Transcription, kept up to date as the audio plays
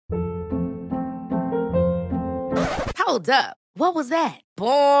Hold up. What was that?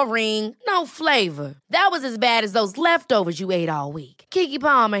 Boring. No flavor. That was as bad as those leftovers you ate all week. Keke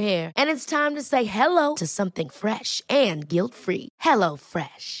Palmer here, and it's time to say hello to something fresh and guilt-free. Hello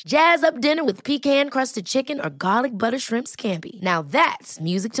Fresh. Jazz up dinner with pecan-crusted chicken or garlic butter shrimp scampi. Now that's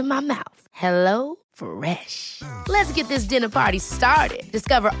music to my mouth. Hello Fresh. Let's get this dinner party started.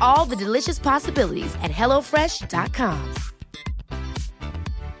 Discover all the delicious possibilities at hellofresh.com.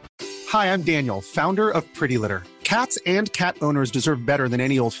 Hi, I'm Daniel, founder of Pretty Litter. Cats and cat owners deserve better than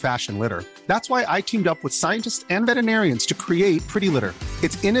any old-fashioned litter. That's why I teamed up with scientists and veterinarians to create Pretty Litter.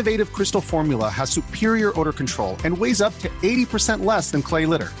 Its innovative crystal formula has superior odor control and weighs up to 80% less than clay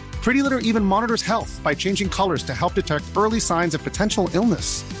litter. Pretty Litter even monitors health by changing colors to help detect early signs of potential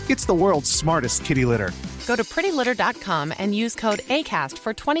illness. It's the world's smartest kitty litter. Go to prettylitter.com and use code ACAST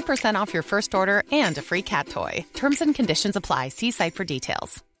for 20% off your first order and a free cat toy. Terms and conditions apply. See site for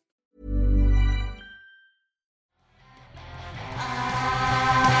details.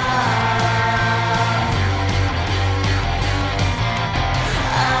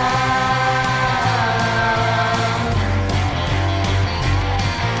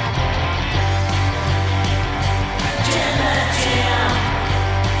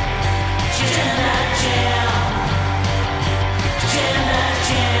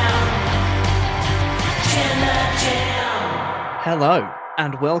 Hello,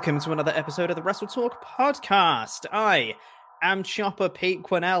 and welcome to another episode of the Wrestle Talk podcast. I am Chopper Pete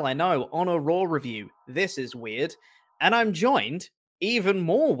Quinnell. I know, on a Raw review. This is weird. And I'm joined, even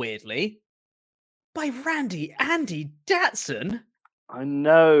more weirdly, by Andy Datson. I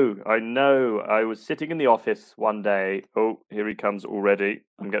know. I was sitting in the office one day. Oh, here he comes already.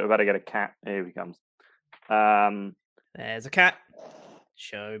 I'm about to get a cat. Here he comes. There's a cat.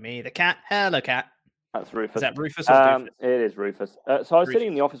 Show me the cat. Hello, cat. That's Rufus. Is that Rufus or Doofus? It is Rufus. So I was sitting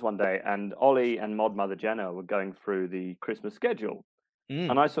in the office one day, and Ollie and Mod Mother Jenna were going through the Christmas schedule.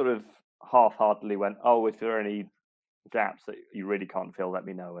 And I sort of half-heartedly went, "Oh, if there are any gaps that you really can't fill, let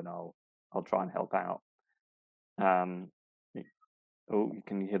me know, and I'll try and help out." Can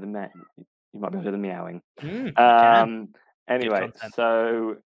you hear the you might be able to hear the meowing. Anyway,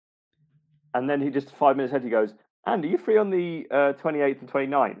 so, and then he just 5 minutes ahead, he goes, "And are you free on the 28th and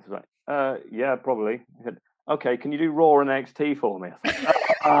 29th?" I was like, yeah, probably. He said, "Okay, can you do Raw and NXT for me?" I was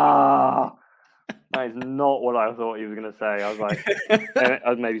like, that is not what I thought he was going to say. I was like,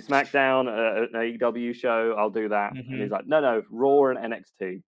 maybe SmackDown, an AEW show, I'll do that. And he's like, no, Raw and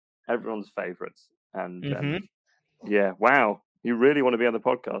NXT, everyone's favorites. And yeah, wow, you really want to be on the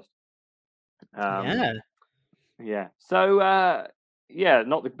podcast? Yeah. So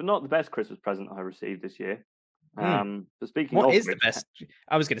not the best Christmas present I received this year. But speaking what of is the best?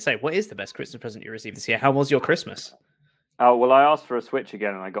 I was going to say, what is the best Christmas present you received this year? How was your Christmas? Oh, well, I asked for a Switch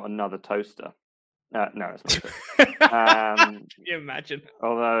again, and I got another toaster. No, it's not true. Can you imagine?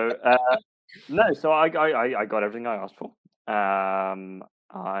 Although, no. So I got everything I asked for.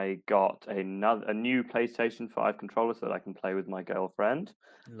 I got a new PlayStation 5 controller so that I can play with my girlfriend.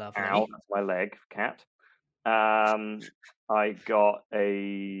 Lovely. Ow, that's my leg, cat. I got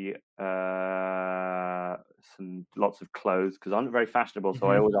lots of clothes because I'm not very fashionable, so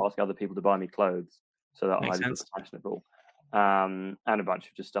I always ask other people to buy me clothes so that I look fashionable. And a bunch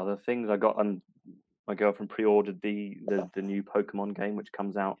of just other things. I got my girlfriend pre-ordered the new Pokemon game, which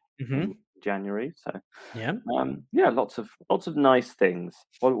comes out in January. So lots of nice things.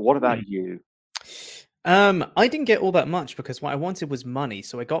 What about you? I didn't get all that much because what I wanted was money,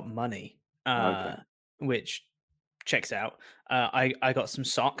 so I got money, which checks out. I got some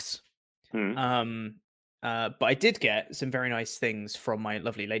socks, but I did get some very nice things from my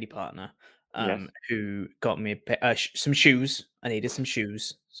lovely lady partner, who got me some shoes. I needed some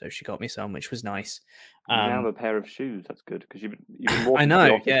shoes, so she got me some, which was nice. You now have a pair of shoes. That's good because you've been walking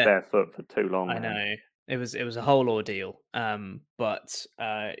the office barefoot for too long. I know. It was a whole ordeal. But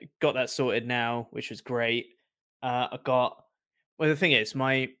got that sorted now, which was great. The thing is,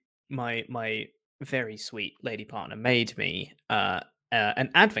 my very sweet lady partner made me an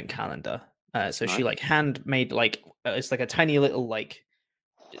advent calendar. So nice. She handmade it's like a tiny little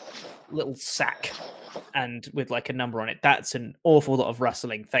little sack, and with a number on it. That's an awful lot of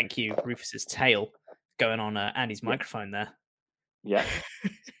rustling. Thank you, Rufus's tail going on Andy's microphone there. Yeah.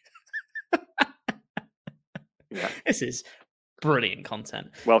 Yeah. This is brilliant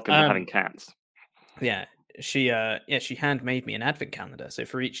content. Welcome to having cats. Yeah. She handmade me an advent calendar. So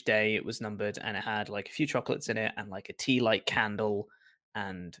for each day it was numbered, and it had a few chocolates in it and a tea light candle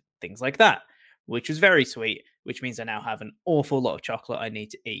and things like that, which was very sweet, which means I now have an awful lot of chocolate I need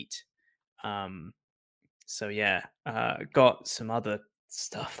to eat. So yeah, got some other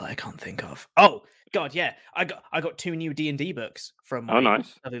Stuff that I can't think of. Oh God, yeah, I got 2 new D&D books from my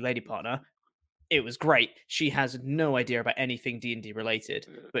nice. lovely lady partner. It was great. She has no idea about anything D&D related,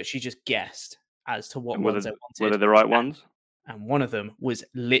 but she just guessed as to what And ones I were wanted. they the right ones? And one of them was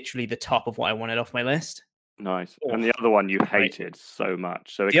literally the top of what I wanted off my list. Nice. Oh, And the other one you right. hated so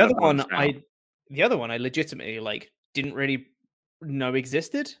much. So it The kind other of one balanced out. I legitimately like didn't really know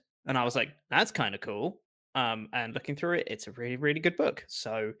existed, and I was like, that's kind of cool. And looking through it, it's a really, really good book.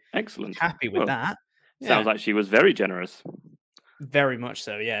 So Excellent. happy with Well, that. Sounds like she was very generous. Very much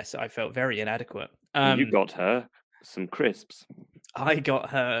so. Yes, I felt very inadequate. And you got her some crisps. I got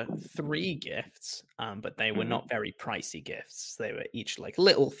her 3 gifts, but they were Mhm. not very pricey gifts. They were each like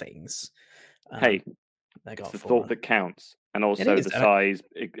little things. Hey, I it's got the for thought her. that counts, and also is,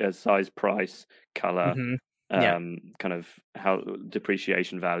 the size, price, color, Mhm. Yeah. kind of how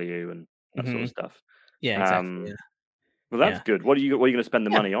depreciation value and that sort of stuff. Yeah, exactly. Yeah. Well, that's Yeah. good. What are you going to spend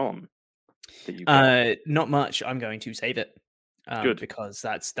the Yeah. money on that you got? Not much. I'm going to save it. Good. Because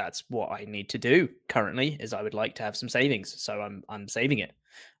that's what I need to do currently. Is I would like to have some savings, so I'm saving it.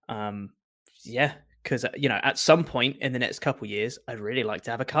 Yeah, because at some point in the next couple years, I'd really like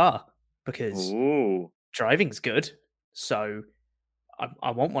to have a car because Ooh, driving's good. So I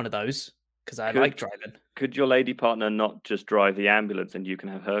want one of those because I Could- like driving. could your lady partner not just drive the ambulance and you can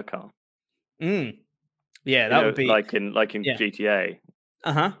have her car? Yeah, that would be like in yeah. GTA.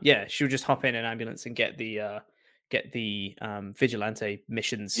 Yeah, she would just hop in an ambulance and get the vigilante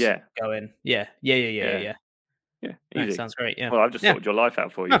missions going. Yeah. Yeah, No, easy. sounds great. Yeah. Well, I've just Yeah. sorted your life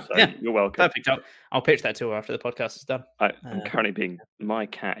out for you, Oh, so yeah. you're welcome. Perfect. I'll pitch that to her after the podcast is done. I'm currently my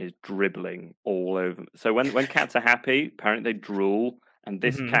cat is dribbling all over. So when cats are happy, apparently they drool, and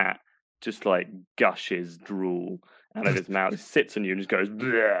this cat just like gushes drool out of his mouth. It sits on you and just goes.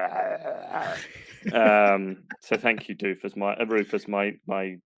 So thank you, Rufus.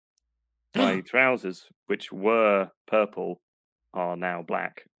 My trousers, which were purple, are now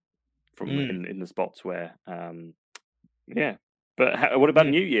black from in the spots where yeah. But what about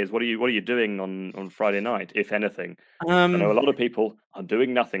New Year's? What are you doing on Friday night, if anything? I know a lot of people are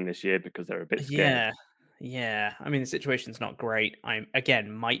doing nothing this year because they're a bit scared. Yeah. I mean, the situation's not great. I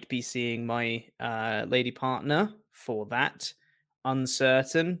again might be seeing my lady partner for that.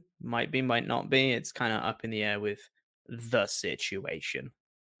 Uncertain. Might be, might not be. It's kind of up in the air with the situation.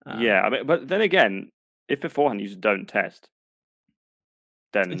 Yeah, I mean, but then again, if beforehand you just don't test,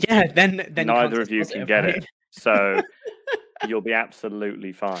 then then neither of you can get it. So you'll be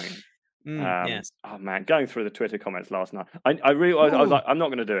absolutely fine. Yes. Oh man, going through the Twitter comments last night, I realized I was like, I'm not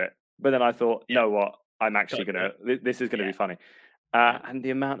going to do it. But then I thought, you know what? I'm actually going to. This is going to be funny. And the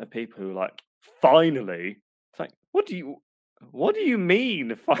amount of people who are like, finally, it's like, what do you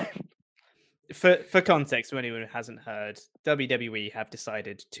mean? For context, for anyone who hasn't heard, WWE have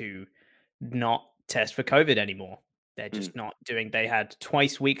decided to not test for COVID anymore. They're just not doing. They had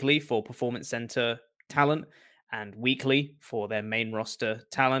twice weekly for Performance Center talent and weekly for their main roster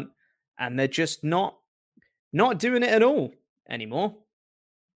talent, and they're just not doing it at all anymore.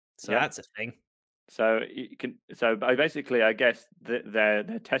 So that's a thing. So you can. So basically, I guess their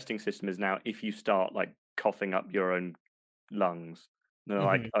testing system is now if you start like coughing up your own lungs, they're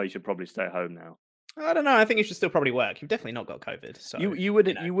like, oh, you should probably stay at home now. I don't know. I think it should still probably work. You've definitely not got COVID. So you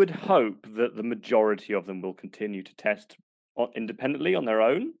would hope that the majority of them will continue to test independently on their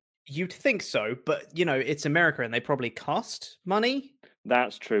own. You'd think so, but it's America, and they probably cost money.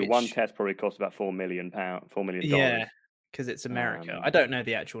 That's true. One test probably costs about $4 million. Yeah, because it's America. I don't know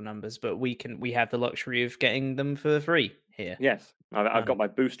the actual numbers, but we have the luxury of getting them for free here. Yes, I've got my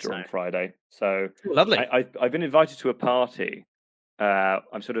booster on Friday, so lovely. I've been invited to a party.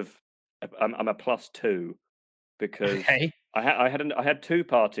 I'm a +2 because I had 2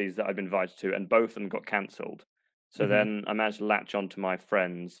 parties that I've been invited to, and both of them got cancelled. So then I managed to latch on to my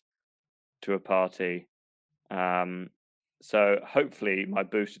friends to a party. So hopefully my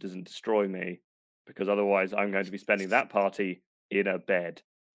booster doesn't destroy me, because otherwise I'm going to be spending that party in a bed.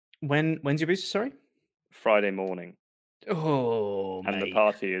 When's your booster? Sorry, Friday morning. Oh, and the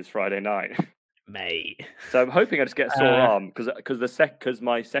party is Friday night. Mate. So I'm hoping I just get a sore arm because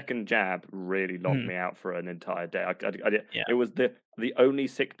my second jab really locked me out for an entire day. It was the only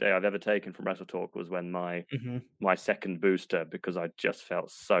sick day I've ever taken from Wrestle Talk was when my second booster, because I just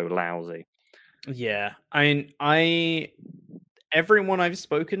felt so lousy. Yeah, I mean, everyone I've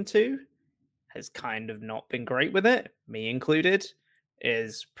spoken to has kind of not been great with it, me included.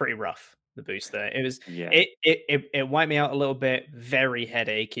 Is pretty rough. The booster, it was it wiped me out a little bit, very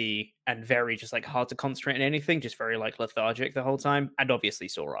headachy and very just like hard to concentrate on anything, just very like lethargic the whole time, and obviously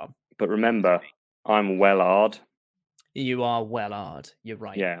sore arm. But remember, I'm well-ard. You are well-ard. You're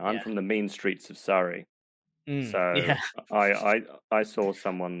right. Yeah, I'm from the mean streets of Surrey. So Yeah. I saw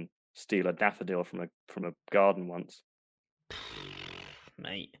someone steal a daffodil from a garden once,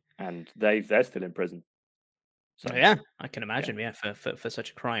 Mate. and they're still in prison. So Yeah, I can imagine. Yeah, for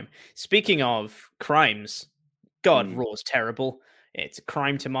such a crime. Speaking of crimes, God, Raw's terrible. It's a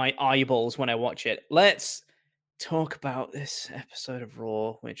crime to my eyeballs when I watch it. Let's talk about this episode of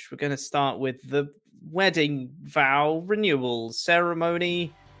Raw, which we're going to start with the wedding vow renewal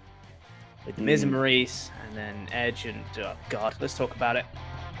ceremony with the Miz and Maurice, and then Edge, and oh God, let's talk about it.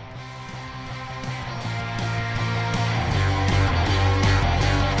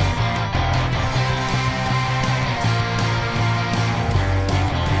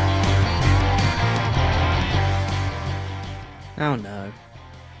 Oh no.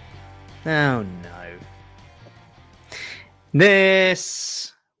 Oh no.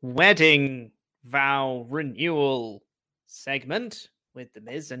 This wedding vow renewal segment with the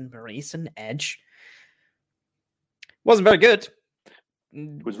Miz and Maurice and Edge wasn't very good.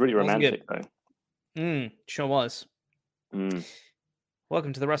 it was really romantic, though. Sure was.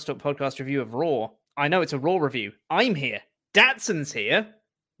 Welcome to the WrestleTalk podcast review of Raw. I know it's a Raw review. I'm here. Datson's here.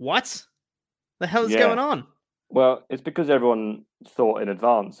 What the hell is going on? Well, it's because everyone thought in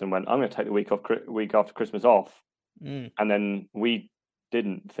advance and went, I'm going to take the week after Christmas off. And then we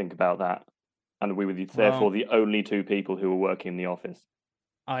didn't think about that. And we were therefore the only two people who were working in the office.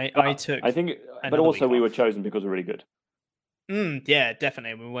 I think, but also we were chosen because we're really good. Yeah,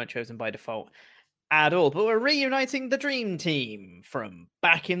 definitely. We weren't chosen by default at all. But we're reuniting the Dream Team from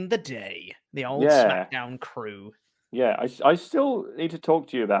back in the day. The old SmackDown crew. Yeah, I still need to talk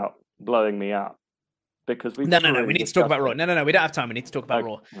to you about blowing me up. Because we we need to talk about Raw. No, we don't have time. We need to talk about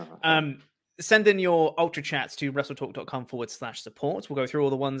Raw. Send in your ultra chats to wrestletalk.com/support. We'll go through all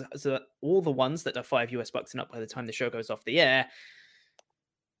the ones that are $5 and up by the time the show goes off the air.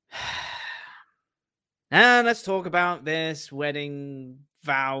 And let's talk about this wedding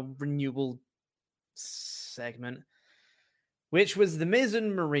vow renewal segment, which was the Miz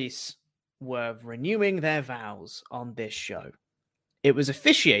and Maurice were renewing their vows on this show. It was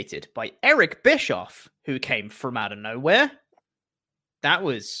officiated by Eric Bischoff, who came from out of nowhere. That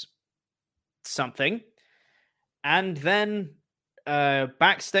was something. And then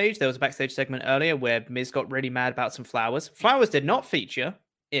backstage, there was a backstage segment earlier where Miz got really mad about some flowers. Flowers did not feature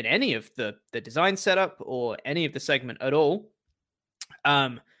in any of the design setup or any of the segment at all.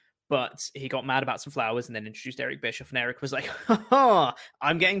 But he got mad about some flowers and then introduced Eric Bischoff, and Eric was like, ha,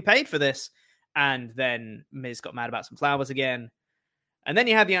 I'm getting paid for this. And then Miz got mad about some flowers again. And then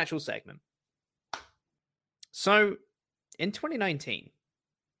you had the actual segment. So, in 2019,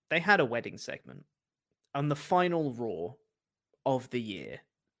 they had a wedding segment on the final Raw of the year.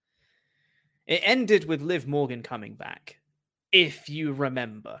 It ended with Liv Morgan coming back, if you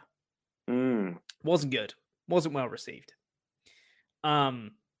remember. Wasn't good. Wasn't well received.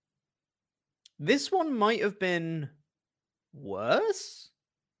 This one might have been worse.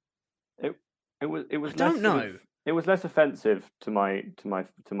 It was. I don't know. It was less offensive to my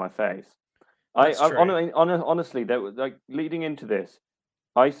face. Honestly, there was, like, leading into this,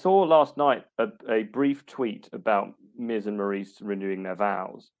 I saw last night a brief tweet about Miz and Maurice renewing their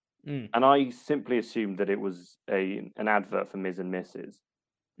vows, and I simply assumed that it was an advert for Miz and Mrs.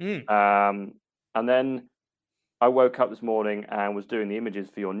 And then I woke up this morning and was doing the images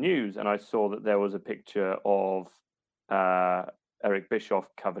for your news, and I saw that there was a picture of Eric Bischoff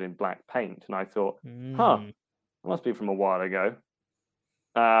covered in black paint, and I thought, must be from a while ago.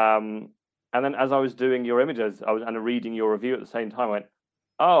 And then as I was doing your images, and reading your review at the same time, I went,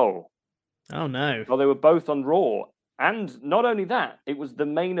 oh no. Well, they were both on Raw. And not only that, it was the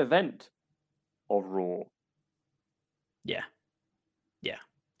main event of Raw. Yeah.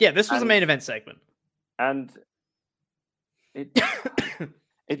 This was the main event segment. And it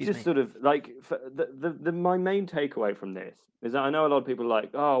just sort of like my main takeaway from this is that I know a lot of people are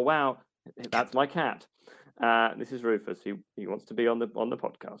like, oh wow, that's my cat. This is Rufus. He wants to be on the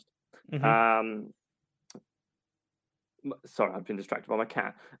podcast. Sorry, I've been distracted by my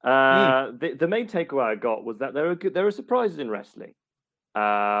cat. The main takeaway I got was that there are surprises in wrestling,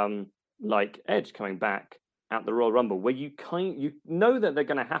 like Edge coming back at the Royal Rumble, where you know that they're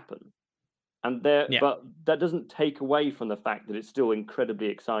going to happen, and but that doesn't take away from the fact that it's still incredibly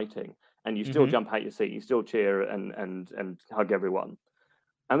exciting, and you still jump out your seat, you still cheer and hug everyone,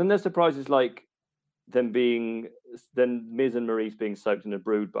 and then there's surprises like then Miz and Maurice being soaked in a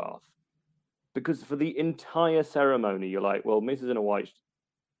brood bath. Because for the entire ceremony, you're like, well, Miz is in a white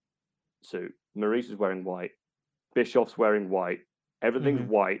suit. Maurice is wearing white. Bischoff's wearing white. Everything's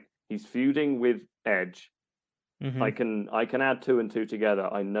white. He's feuding with Edge. Mhm. I can add 2 and 2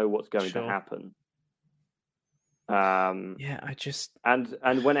 together. I know what's going to Sure. happen. Yeah, I just And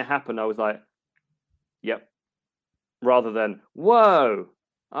when it happened, I was like, "Yep." Rather than, "Whoa,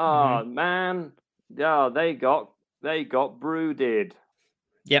 oh Mhm. man, yeah, they got brooded."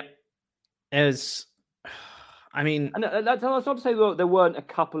 Yep. As I mean, And that's not to say there weren't a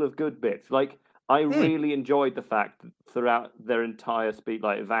couple of good bits. Like I mm, really enjoyed the fact that throughout their entire speech,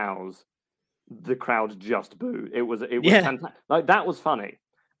 like vows, the crowd just booed. It was yeah. fantastic. Like that was funny,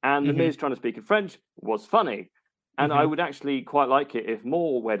 and the Mhm. Miz trying to speak in French was funny, and I Mhm. would actually quite like it if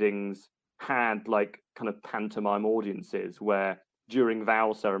more weddings had like kind of pantomime audiences where during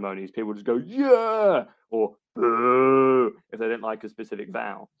vow ceremonies people would just go yeah or boo if they didn't like a specific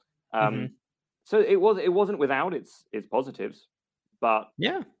vow. Um, Mhm. so it wasn't without its positives, but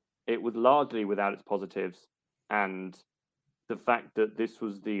Yeah. it was largely without its positives, and the fact that this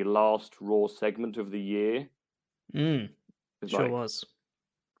was the last Raw segment of the year Mm. is Sure like, was.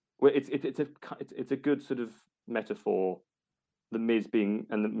 well, it's a good sort of metaphor. The Miz being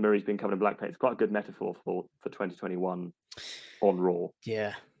and the Murray's being covered in black paint. It's quite a good metaphor for 2021 on Raw.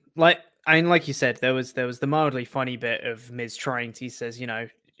 Yeah. Like I mean, like you said, there was the mildly funny bit of Miz trying to he says,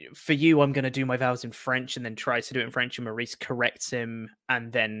 for you, I'm gonna do my vows in French, and then tries to do it in French, and Maurice corrects him,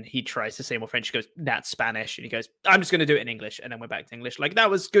 and then he tries to say more French. He goes, "That's Spanish," and he goes, "I'm just gonna do it in English," and then we're back to English. Like that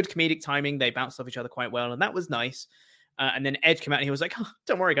was good comedic timing. They bounced off each other quite well, and that was nice. And then Edge came out and he was like, oh,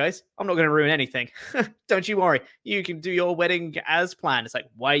 "Don't worry, guys, I'm not going to ruin anything. Don't you worry. You can do your wedding as planned." It's like,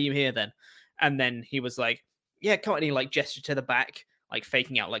 "Why are you here then?" And then he was like, "Yeah, come on." And he like gestured to the back, like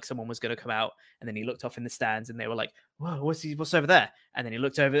faking out like someone was going to come out. And then he looked off in the stands, and they were like, "Whoa, what's over there?" And then he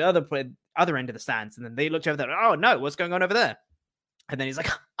looked over the other end of the stands, and then they looked over there. "Oh no, what's going on over there?" And then he's like,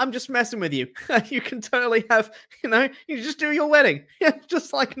 "I'm just messing with you. You can totally have, you just do your wedding. Yeah,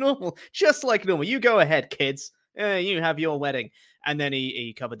 just like normal. Just like normal. You go ahead, kids. You have your wedding." And then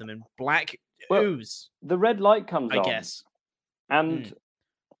he covered them in black Well, ooze, the red light comes I on, guess. and Mm,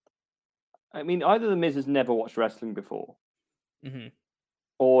 I mean, either the Miz has never watched wrestling before, hmm.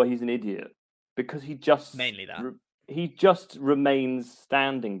 or he's an idiot because Mainly that. he just remains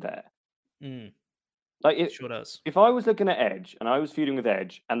standing there. Mm, Like sure does. if I was looking at Edge and I was feuding with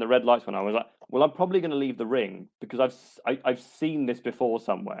Edge and the red lights went on, I was like, well, I'm probably going to leave the ring because I've seen this before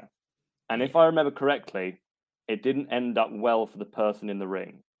somewhere, and if Yeah. I remember correctly, it didn't end up well for the person in the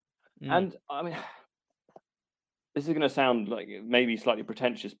ring. Mm, And I mean, this is going to sound like maybe slightly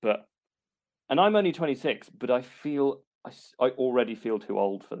pretentious, but and I'm only 26, but I feel I already feel too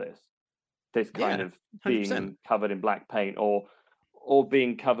old for this. This kind yeah. of 100%. being covered in black paint, or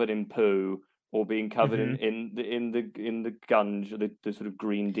being covered in poo, or being covered Hmm. in the gunge, the sort of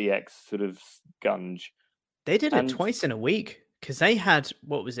green DX sort of gunge. They did it And twice in a week because they had,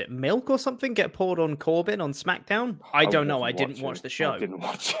 what was it, milk or something get poured on Corbin on SmackDown? I I don't know. I wasn't didn't watch watching. the I show. didn't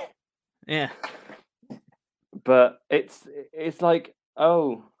watch it. Yeah. But it's like,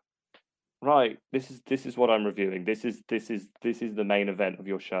 oh right, this is what I'm reviewing. This is the main event of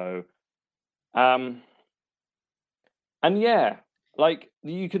your show. Um and yeah, like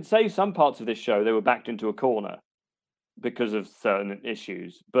you could say some parts of this show they were backed into a corner because of certain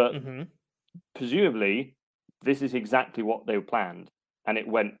issues, but Hmm. presumably this is exactly what they planned, and it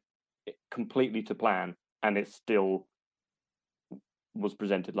went completely to plan, and it still was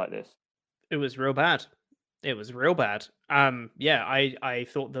presented like this. It was real bad. It was real bad. Yeah, I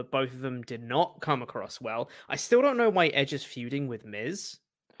thought that both of them did not come across well. I still don't know why Edge is feuding with Miz.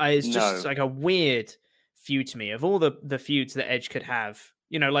 It's just No, like a weird feud to me. Of all the feuds that Edge could have,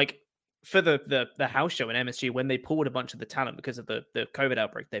 like for the house show in MSG when they pulled a bunch of the talent because of the COVID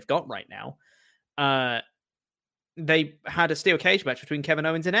outbreak they've got right now. Uh, they had a steel cage match between Kevin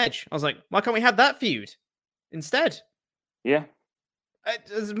Owens and Edge. I was like, why can't we have that feud instead? yeah.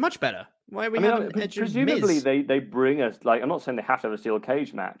 It's much better. Why are we I mean, having Edge and presumably Miz? they bring us like I'm not saying they have to have a steel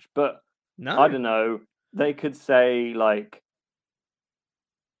cage match, but I No. don't know. They could say like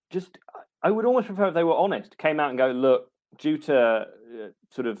just I would almost prefer if they were honest, came out and go, look, due to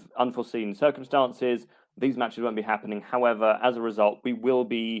sort of unforeseen circumstances, these matches won't be happening. However, as a result, we will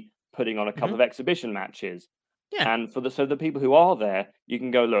be putting on a couple Hmm. of exhibition matches, Yeah. and so the people who are there, you can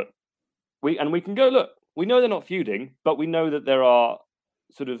go look. We can go look. We know they're not feuding, but we know that there are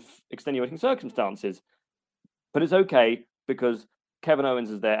sort of extenuating circumstances. But it's okay because Kevin Owens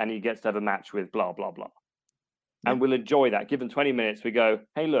is there and he gets to have a match with blah blah blah. Yeah. And we'll enjoy that. Given 20 minutes, we go,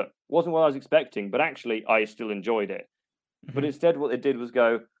 hey, look, wasn't what I was expecting, but actually, I still enjoyed it. But Mhm. instead, what they did was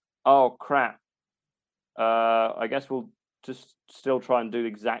go, oh, crap. I guess we'll just still try and do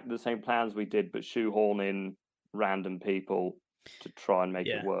exactly the same plans we did, but shoehorn in random people to try and make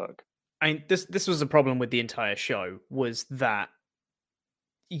it Yeah. work. I mean, this was a problem with the entire show, was that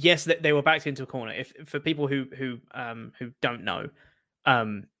yes, that they were backed into a corner. If for people who don't know,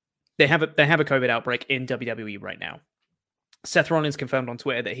 they have a COVID outbreak in WWE right now. Seth Rollins confirmed on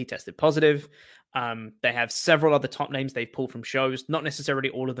Twitter that he tested positive. They have several other top names they've pulled from shows. Not necessarily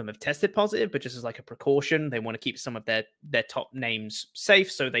all of them have tested positive, but just as like a precaution, they want to keep some of their top names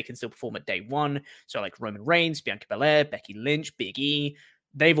safe so they can still perform at day one. So like Roman Reigns, Bianca Belair, Becky Lynch, Big E,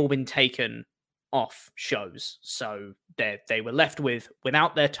 they've all been taken off shows. So they were left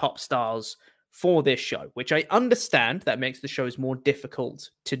without their top stars for this show, which I understand that makes the shows more difficult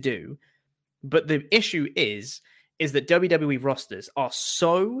to do. But the issue is that WWE rosters are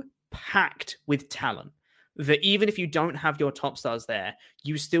so packed with talent that even if you don't have your top stars there,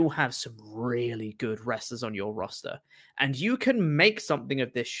 you still have some really good wrestlers on your roster. And you can make something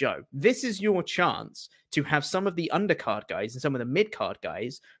of this show. This is your chance to have some of the undercard guys and some of the mid-card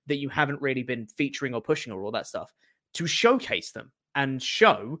guys that you haven't really been featuring or pushing or all that stuff, to showcase them and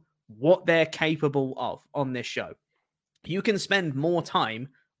show what they're capable of on this show. You can spend more time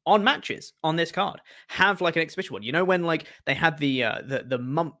on matches on this card. Have like an exhibition one. You know when like they had the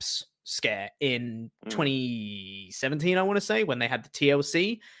mumps scare in 2017, I want to say, when they had the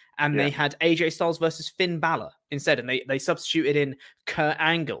TLC and they had AJ Styles versus Finn Balor instead, and they substituted in Kurt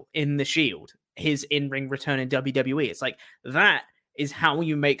Angle in the Shield, his in-ring return in WWE. It's like, that is how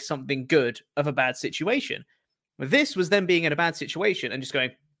you make something good of a bad situation. This was them being in a bad situation and just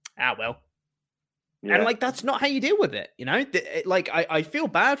going, well. Yeah. And like, that's not how you deal with it, you know? Like, I feel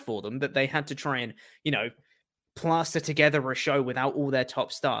bad for them that they had to try and, you know, plaster together a show without all their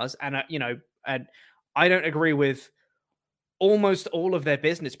top stars. And, you know, and I don't agree with almost all of their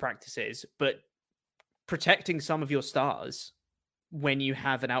business practices, but protecting some of your stars when you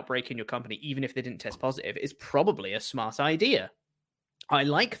have an outbreak in your company, even if they didn't test positive, is probably a smart idea. I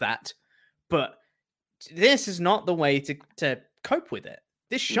like that, but this is not the way to cope with it.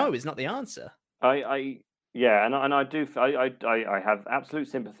 This show is not the answer. I have absolute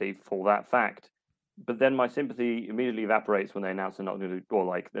sympathy for that fact, but then my sympathy immediately evaporates when they announce they're not going to, or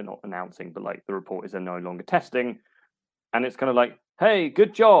like they're not announcing, but like the report is they're no longer testing, and it's kind of like, hey,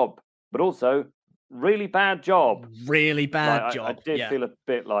 good job, but also really bad job. Really bad job. I did feel a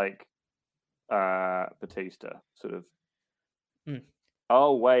bit like Batista, sort of.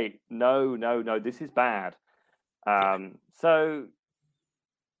 Oh wait, no, this is bad. So.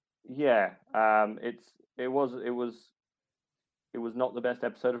 Yeah, it was not the best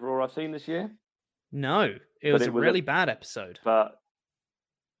episode of Raw I've seen this year. No, it was a really bad episode. But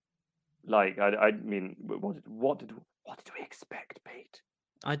like, I mean, what did we expect, Pete?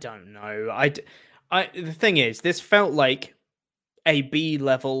 I don't know. The thing is, this felt like a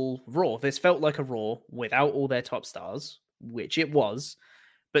B-level Raw. This felt like a Raw without all their top stars, which it was.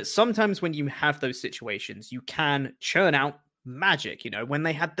 But sometimes when you have those situations, you can churn out magic. You know, when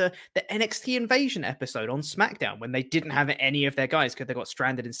they had the NXT Invasion episode on SmackDown, when they didn't have any of their guys because they got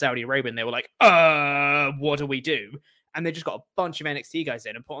stranded in Saudi Arabia, and they were like, what do we do? And they just got a bunch of NXT guys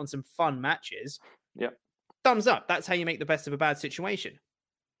in and put on some fun matches. Yep. Thumbs up. That's how you make the best of a bad situation.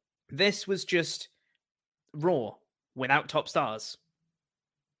 This was just Raw without top stars.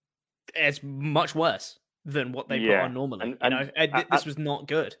 It's much worse than what they put on normally. This was not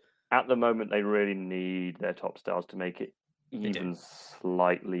good. At the moment, they really need their top stars to make it even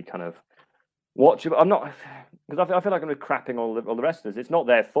slightly kind of watchable. I'm not, because I feel like I'm crapping all the wrestlers. It's not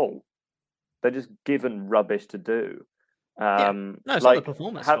their fault. They're just given rubbish to do. No, it's like, not the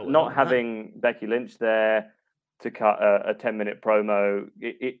performance. Not having Becky Lynch there to cut a 10-minute promo,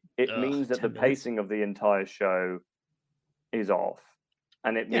 it means that the pacing of the entire show is off,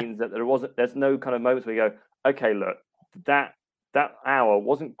 and it means that there's no kind of moments where you go, okay, look, that hour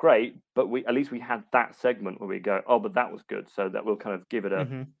wasn't great, but at least we had that segment where we go, oh, but that was good, so that we'll kind of give it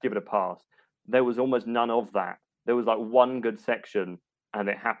a pass. There was almost none of that. There was like one good section, and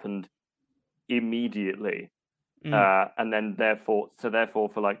it happened immediately, and then therefore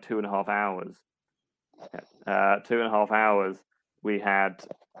for like 2.5 hours, 2.5 hours, we had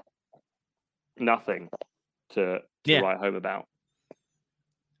nothing to write home about.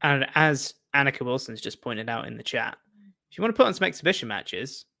 And as Annika Wilson's just pointed out in the chat, if you want to put on some exhibition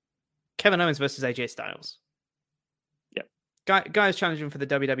matches, Kevin Owens versus AJ Styles. Yeah. Guy's challenging for the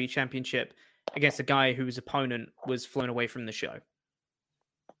WWE Championship against a guy whose opponent was flown away from the show.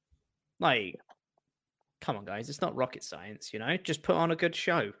 Like, come on, guys. It's not rocket science, you know? Just put on a good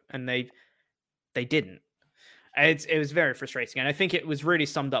show. And they didn't. It was very frustrating. And I think it was really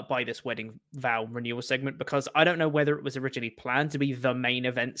summed up by this wedding vow renewal segment, because I don't know whether it was originally planned to be the main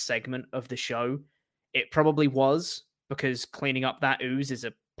event segment of the show. It probably was, because cleaning up that ooze is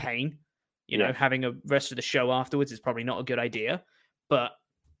a pain. You know, having a rest of the show afterwards is probably not a good idea, but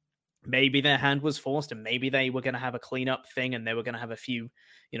maybe their hand was forced and maybe they were going to have a cleanup thing and they were going to have a few,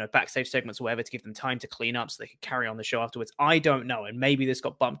 you know, backstage segments or whatever to give them time to clean up so they could carry on the show afterwards. I don't know. And maybe this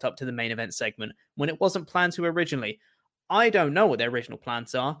got bumped up to the main event segment when it wasn't planned to originally. I don't know what their original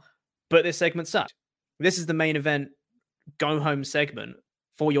plans are, but this segment sucked. This is the main event go home segment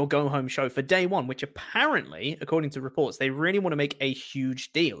for your go home show for day one, which apparently, according to reports, they really want to make a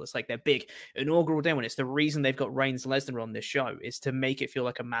huge deal. It's like their big inaugural day one. It's the reason they've got Reigns Lesnar on this show, is to make it feel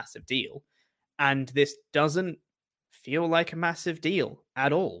like a massive deal. And this doesn't feel like a massive deal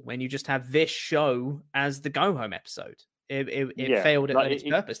at all when you just have this show as the go home episode. It failed at its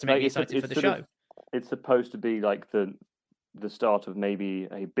purpose to make me excited for the show. It's supposed to be like the start of maybe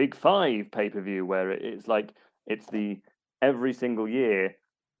a Big Five pay-per-view where it's like it's the every single year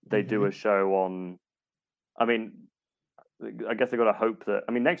they do a show on. I mean, I guess they got to hope that.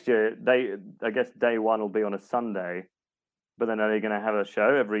 I mean, next year I guess day one will be on a Sunday, but then are they going to have a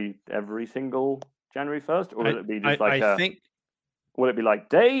show every single January 1st, or will it be just will it be like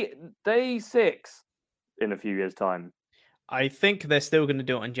day 6 in a few years' time? I think they're still going to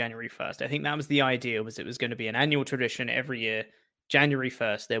do it on January 1st. I think that was the idea, was it was going to be an annual tradition every year. January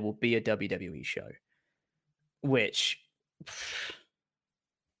 1st, there will be a WWE show. Which,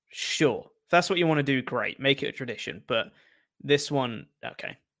 sure. If that's what you want to do, great. Make it a tradition. But this one,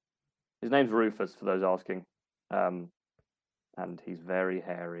 okay. His name's Rufus, for those asking. And he's very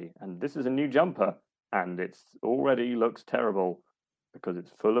hairy. And this is a new jumper. And it's already looks terrible because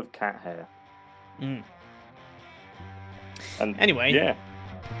it's full of cat hair. Mm. And anyway, yeah.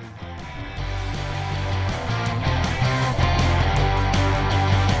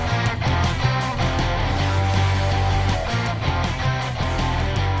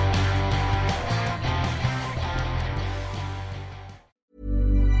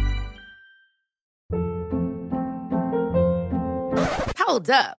 Hold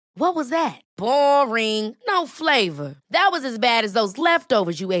up. What was that? Boring. No flavor. That was as bad as those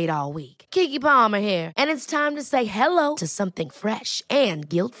leftovers you ate all week. Keke Palmer here, and it's time to say hello to something fresh and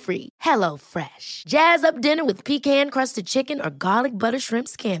guilt-free. Hello Fresh. Jazz up dinner with pecan-crusted chicken or garlic butter shrimp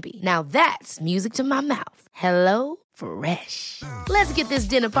scampi. Now that's music to my mouth. Hello Fresh. Let's get this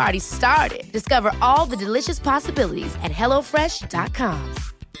dinner party started. Discover all the delicious possibilities at HelloFresh.com.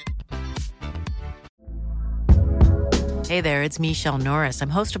 Hey there, it's Michelle Norris. I'm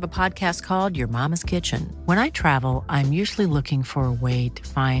host of a podcast called Your Mama's Kitchen. When I travel, I'm usually looking for a way to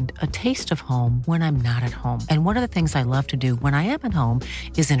find a taste of home when I'm not at home. And one of the things I love to do when I am at home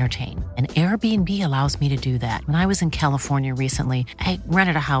is entertain. And Airbnb allows me to do that. When I was in California recently, I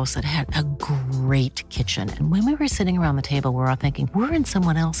rented a house that had a great kitchen. And when we were sitting around the table, we're all thinking, we're in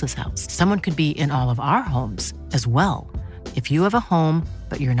someone else's house. Someone could be in all of our homes as well. If you have a home,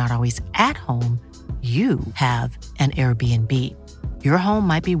 but you're not always at home, you have an Airbnb. Your home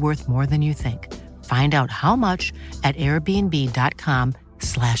might be worth more than you think. Find out how much at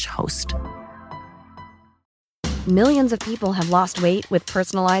airbnb.com/host. Millions of people have lost weight with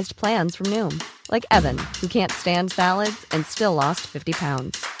personalized plans from Noom. Like Evan, who can't stand salads and still lost 50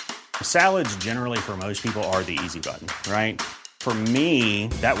 pounds. Salads generally for most people are the easy button, right? For me,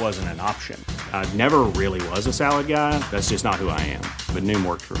 that wasn't an option. I never really was a salad guy. That's just not who I am. But Noom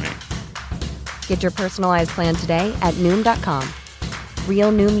worked for me. Get your personalized plan today at Noom.com.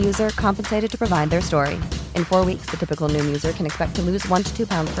 Real Noom user compensated to provide their story. In 4 weeks, the typical Noom user can expect to lose 1 to 2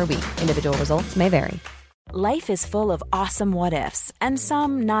 pounds per week. Individual results may vary. Life is full of awesome what-ifs, and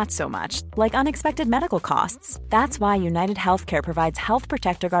some not so much, like unexpected medical costs. That's why United Healthcare provides Health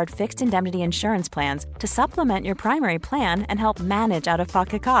Protector Guard fixed indemnity insurance plans to supplement your primary plan and help manage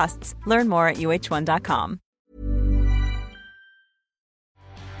out-of-pocket costs. Learn more at uh1.com.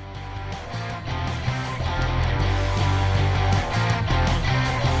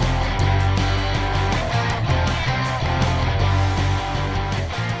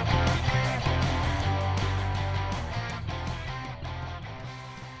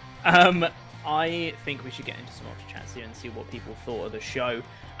 I think we should get into some Ultra Chats here and see what people thought of the show.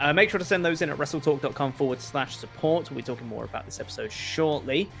 Make sure to send those in at WrestleTalk.com/support. We'll be talking more about this episode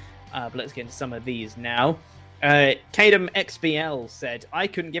shortly. But let's get into some of these now. Kadam XBL said, I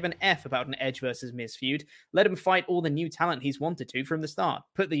couldn't give an F about an Edge versus Miz feud. Let him fight all the new talent he's wanted to from the start.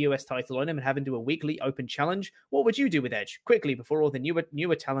 Put the US title on him and have him do a weekly open challenge. What would you do with Edge? Quickly, before all the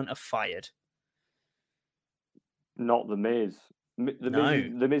newer talent are fired. Not the Miz.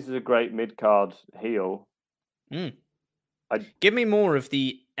 The Miz is a great mid-card heel. Give me more of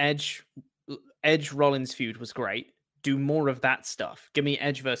the Edge Rollins feud was great. do more of that stuff. Give me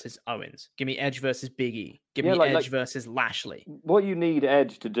Edge versus Owens. Give me Edge versus Big E. Give me like Edge versus Lashley. What you need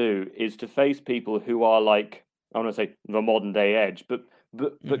Edge to do is to face people who are like, I want to say the modern day Edge, but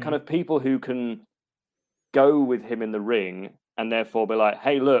kind of people who can go with him in the ring and therefore be like,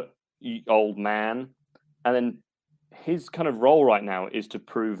 hey, look, you old man. And then his kind of role right now is to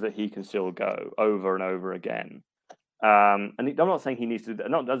prove that he can still go over and over again. And I'm not saying he needs to,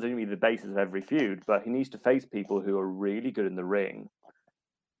 not doesn't mean the basis of every feud, but he needs to face people who are really good in the ring,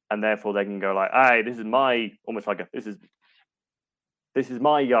 and therefore they can go like, "Hey, this is my almost like this is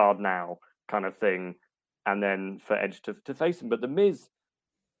my yard now" kind of thing, and then for Edge to face him. But the Miz,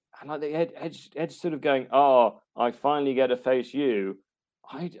 and like the Edge sort of going, "Oh, I finally get to face you."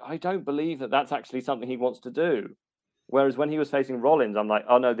 I don't believe that that's actually something he wants to do. Whereas when he was facing Rollins, I'm like,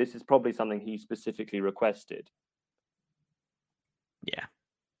 "Oh no, this is probably something he specifically requested." Yeah.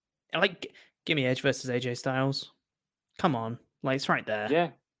 Like, give me Edge versus AJ Styles. Come on. Like, it's right there. Yeah.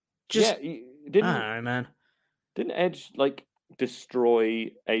 Just, I don't know, man. Didn't Edge, like, destroy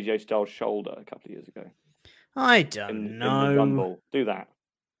AJ Styles' shoulder a couple of years ago? I don't know. In the Rumble. Do that.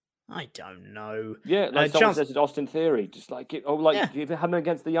 I don't know. Yeah, like someone says it's Austin Theory. Just like, give him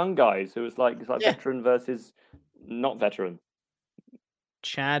against the young guys who was like, it's like veteran versus not veteran.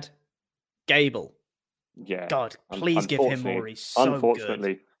 Chad Gable. Yeah. God, please give him more. He's so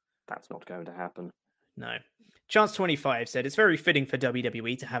unfortunately, good. That's not going to happen. No. Chance25 said, it's very fitting for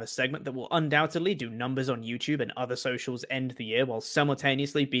WWE to have a segment that will undoubtedly do numbers on YouTube and other socials end the year while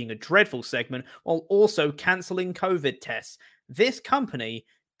simultaneously being a dreadful segment while also cancelling COVID tests. This company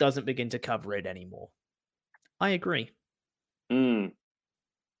doesn't begin to cover it anymore. I agree. I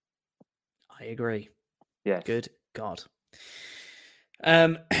agree. Yes. Good God.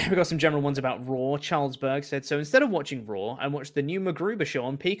 We got some general ones about Raw. Charles Berg said, so instead of watching Raw, I watched the new MacGruber show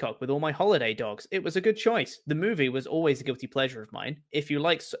on Peacock with all my holiday dogs. It was a good choice. The movie was always a guilty pleasure of mine. If you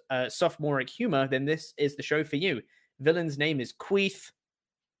like sophomoric humor, then this is the show for you. Villain's name is Queeth.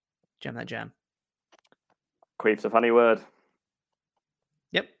 Jam that jam. Queeth's a funny word.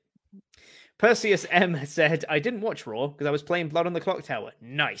 Yep. Perseus M said, I didn't watch Raw because I was playing Blood on the Clock Tower.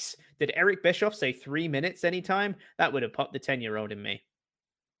 Nice. Did Eric Bischoff say 3 minutes anytime? That would have popped the 10-year-old in me.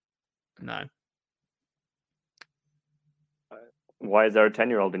 No. Why is there a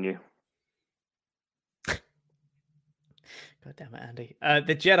 10-year-old in you? God damn it, Andy.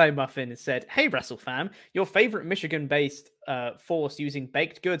 The Jedi Muffin said, hey, WrestleFam, your favorite Michigan-based force using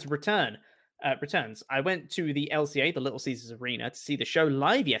baked goods returns. I went to the LCA, the Little Caesars Arena, to see the show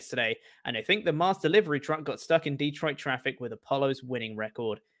live yesterday, and I think the Mars delivery truck got stuck in Detroit traffic with Apollo's winning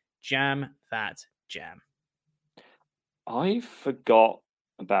record. Jam that jam. I forgot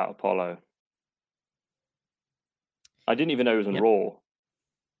about Apollo. I didn't even know he was on Raw.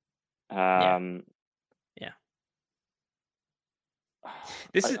 Yeah.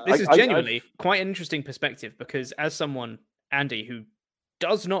 This is genuinely quite an interesting perspective because as someone, Andy, who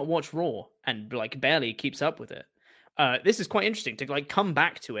does not watch Raw and like barely keeps up with it, this is quite interesting to like come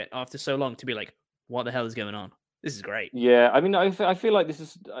back to it after so long to be like, what the hell is going on? This is great. Yeah, I mean, I feel like this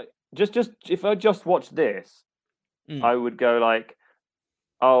is just if I just watched this, I would go like,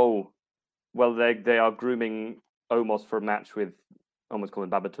 oh, well, they are grooming Omos for a match with, almost calling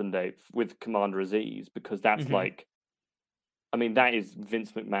Babatunde, with Commander Aziz, because that's like, I mean, that is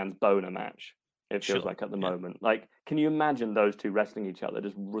Vince McMahon's boner match. It feels like at the moment. Like, can you imagine those two wrestling each other,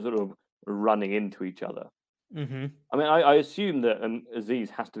 just sort of running into each other? Mm-hmm. I mean, I assume that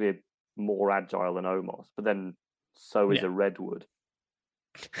Aziz has to be more agile than Omos, but then so is a Redwood.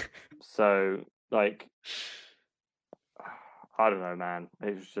 So, like, I don't know, man.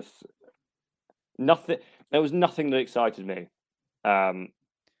 It was just nothing. There was nothing that excited me on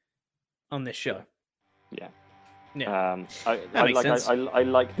this show. Yeah. Yeah. That makes sense. I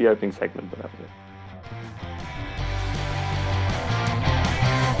like the opening segment, but that was it.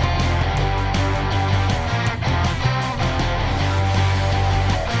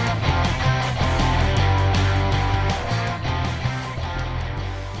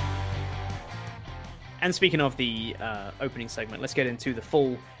 And speaking of the opening segment, let's get into the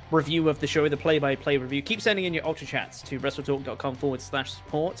full review of the show, the play-by-play review. Keep sending in your Ultra Chats to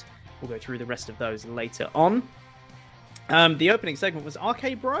WrestleTalk.com/support. We'll go through the rest of those later on. The opening segment was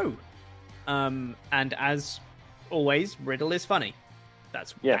RK Bro. And as always, Riddle is funny.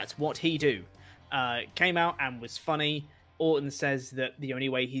 That's what he do. Came out and was funny. Orton says that the only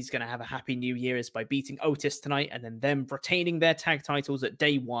way he's going to have a happy new year is by beating Otis tonight and then them retaining their tag titles at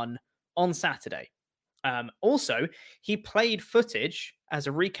day 1 on Saturday. Also, he played footage as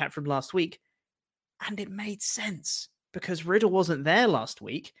a recap from last week, and it made sense because Riddle wasn't there last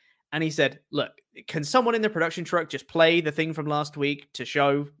week, And he said, look, can someone in the production truck just play the thing from last week to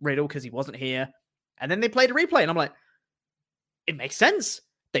show Riddle because he wasn't here? And then they played a replay. And I'm like, it makes sense.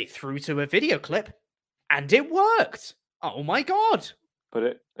 They threw to a video clip and it worked. Oh my God. But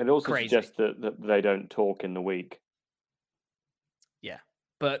it also Crazy. suggests that they don't talk in the week. Yeah.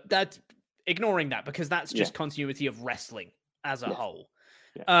 But that's ignoring that because that's just continuity of wrestling as a whole.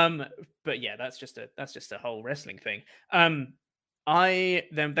 Yeah. But yeah, that's just a whole wrestling thing.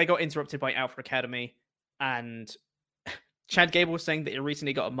 They got interrupted by Alpha Academy, and Chad Gable was saying that he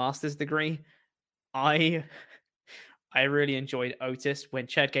recently got a master's degree. I really enjoyed Otis when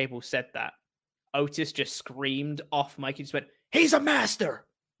Chad Gable said that. Otis just screamed off mic. He just went, "He's a master!"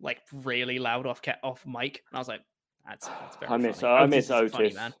 Like really loud off mic. And I was like, "That's very funny." I miss Otis.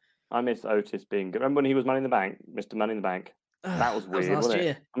 Funny, man. I miss Otis being good. Remember when he was Money in the Bank, Mr. Money in the Bank? That was weird, wasn't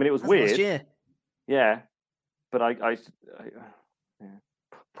it? I mean, it was weird. Last year. Yeah, but I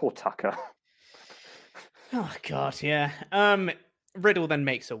poor Tucker. Oh God, yeah. Riddle then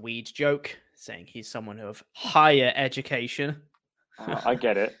makes a weed joke, saying he's someone of higher education. I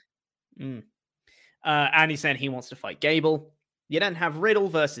get it. And he's saying he wants to fight Gable. You then have Riddle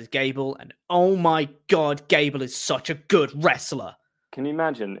versus Gable, and oh my God, Gable is such a good wrestler. Can you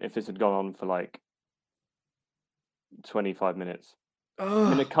imagine if this had gone on for like 25 minutes? I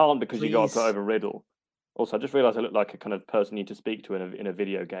mean, it can't because you got to put over Riddle. Also, I just realised I look like a kind of person you need to speak to in a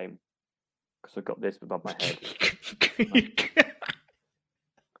video game because I've got this above my head.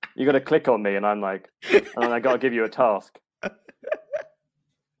 You got to click on me, and I'm like, and then I got to give you a task.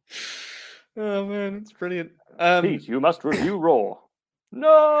 Oh man, it's brilliant. Pete, you must review Raw.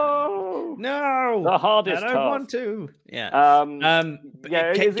 No, the hardest. I don't want to. Yeah.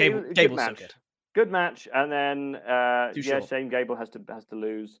 Gable's so good. Good match, and then Shane Gable has to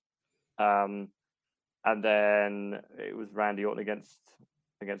lose. And then it was Randy Orton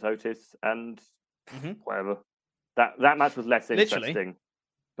against Otis, and whatever. That match was less interesting. Literally.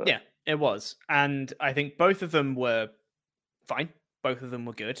 But... Yeah, it was, and I think both of them were fine. Both of them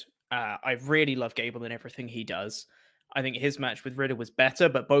were good. I really love Gable and everything he does. I think his match with Riddle was better,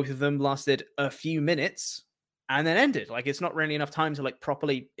 but both of them lasted a few minutes and then ended. Like it's not really enough time to like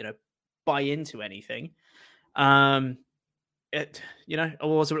properly, buy into anything. It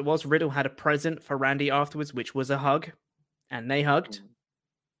was what it was. Riddle had a present for Randy afterwards, which was a hug, and they hugged.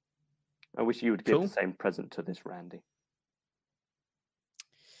 I wish you would give the same present to this Randy.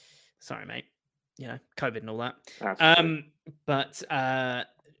 Sorry, mate. COVID and all that. That's but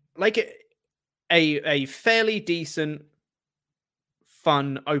like a fairly decent,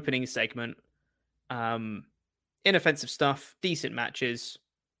 fun opening segment. Inoffensive stuff, decent matches.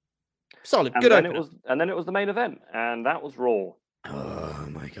 Solid, good opener. And then it was the main event, and that was Raw. Oh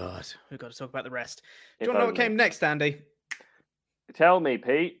my God. We've got to talk about the rest. Do you want to know what came next, Andy? Tell me,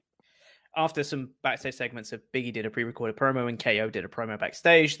 Pete. After some backstage segments of Biggie did a pre-recorded promo and KO did a promo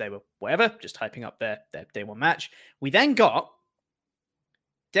backstage, they were whatever, just hyping up their day one match. We then got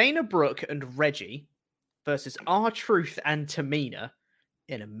Dana Brooke and Reggie versus R-Truth and Tamina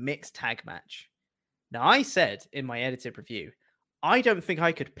in a mixed tag match. Now, I said in my edited review, I don't think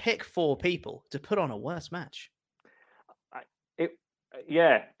I could pick 4 people to put on a worse match.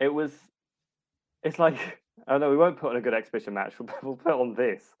 It was. It's like, oh no, we won't put on a good exhibition match. We'll put on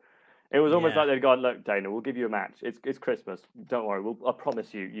this. It was almost like they'd gone, look, Dana, we'll give you a match. It's Christmas. Don't worry. I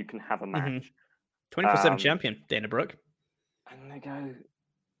promise you can have a match. 24/7 champion, Dana Brooke. And they go,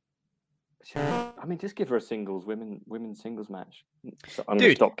 I mean, just give her a women's singles match. So I'm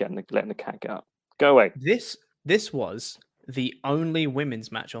going to stop letting the cat get up. Go away. This was the only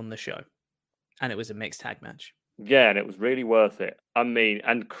women's match on the show, and it was a mixed tag match. Yeah, and it was really worth it. I mean,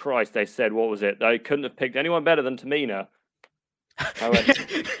 and Christ, they said, what was it? They couldn't have picked anyone better than Tamina. I went,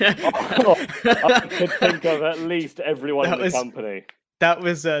 I could think of at least everyone in the company. That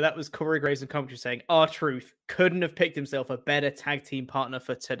was Corey Graves and commentary saying, R-Truth couldn't have picked himself a better tag team partner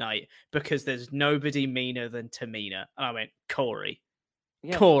for tonight because there's nobody meaner than Tamina. And I went, Corey.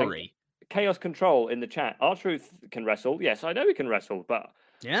 Yeah, Corey. Chaos Control in the chat. R-Truth can wrestle. Yes, I know he can wrestle, but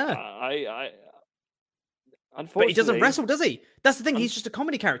yeah, I unfortunately... But he doesn't wrestle, does he? That's the thing. He's just a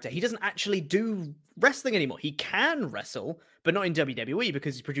comedy character. He doesn't actually do wrestling anymore. He can wrestle, but not in WWE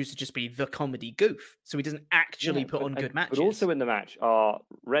because his producer just be the comedy goof. So he doesn't actually put on good matches. But also in the match are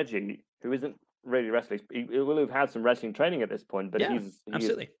Reggie, who isn't really wrestling. He will have had some wrestling training at this point, but he's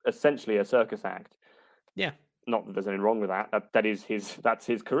essentially a circus act. Yeah. Not that there's anything wrong with that. That's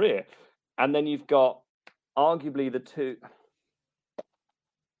his career. And then you've got arguably the two.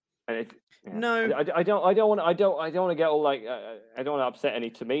 And no, I don't want to get all like I don't want to upset any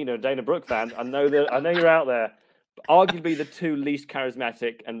Tamina or Dana Brooke fans. I know you're out there. arguably the two least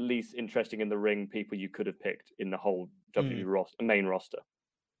charismatic and least interesting in the ring people you could have picked in the whole WWE main roster.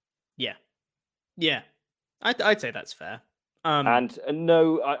 Yeah, I'd say that's fair. And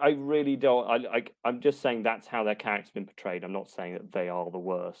no, I really don't. I'm just saying that's how their character's been portrayed. I'm not saying that they are the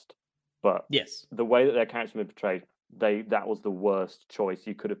worst, but yes, the way that their character's been portrayed, that was the worst choice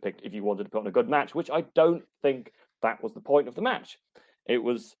you could have picked if you wanted to put on a good match. Which I don't think that was the point of the match. It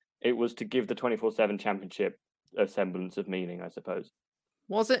was to give the 24/7 championship a semblance of meaning, I suppose.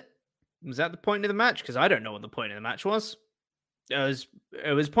 Was it? Was that the point of the match? Because I don't know what the point of the match was.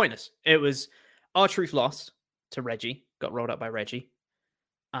 It was pointless. It was R-Truth lost to Reggie, got rolled up by Reggie.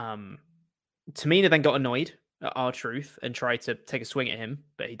 Tamina then got annoyed at R-Truth and tried to take a swing at him,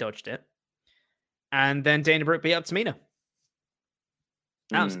 but he dodged it. And then Dana Brooke beat up Tamina.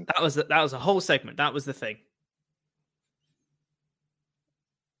 That was a whole segment. That was the thing.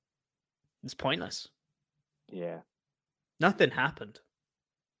 It's pointless. Yeah. Nothing happened.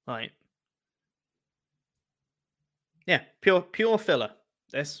 Like, yeah, pure filler.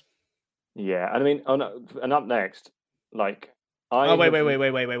 This. Yeah, and I mean, and up next, like,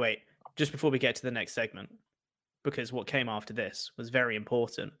 wait. Just before we get to the next segment, because what came after this was very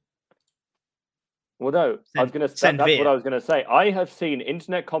important. Well, no, I was going to say that's what I was going to say. I have seen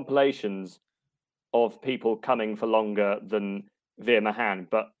internet compilations of people coming for longer than Veer Mahan,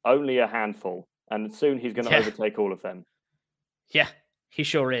 but only a handful, and soon he's going to overtake all of them. Yeah, he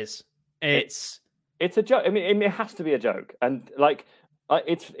sure is. It's a joke. I mean, it has to be a joke, and like.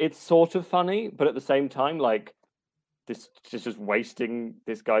 It's sort of funny, but at the same time, like, this is just wasting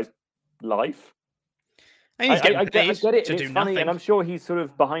this guy's life. And he's I get it. To It's do funny, nothing. and I'm sure he's sort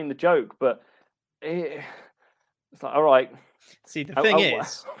of behind the joke, but it's like, all right. See, the thing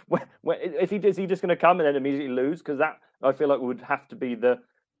is, is he just going to come and then immediately lose? Because that I feel like would have to be the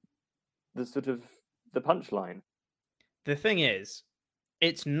sort of the punchline. The thing is,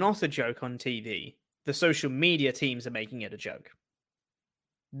 it's not a joke on TV. The social media teams are making it a joke.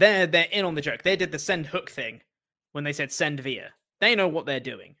 They're in on the joke. They did the send hook thing when they said send Veer. They know what they're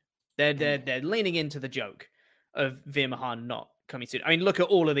doing. They're leaning into the joke of Veer Mahan not coming soon. I mean, look at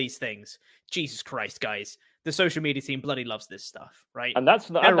all of these things. Jesus Christ, guys. The social media team bloody loves this stuff, right? And that's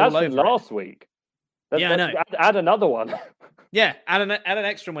from last week. I know. Add another one. Yeah, add an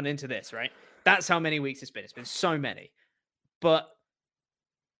extra one into this, right? That's how many weeks it's been. It's been so many. But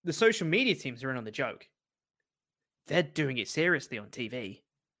the social media teams are in on the joke. They're doing it seriously on TV.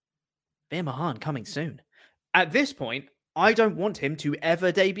 Veer Mahan coming soon. At this point, I don't want him to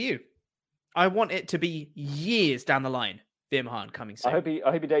ever debut. I want it to be years down the line. Veer Mahan coming soon. I hope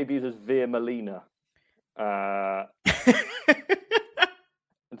he debuts as Veer Melina.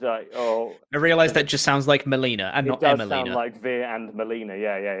 It's like, I realised that just sounds like Melina and not Emelina. It does sound like Veer and Melina.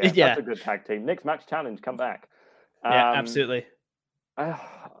 Yeah. That's a good tag team. Next match challenge, come back. Yeah, absolutely. Are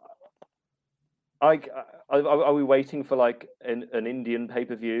we waiting for like an Indian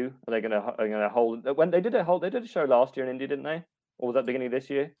pay-per-view? Are they going to hold? When they did a show last year in India, didn't they? Or was that beginning of this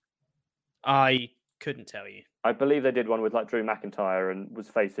year? I couldn't tell you. I believe they did one with like Drew McIntyre and was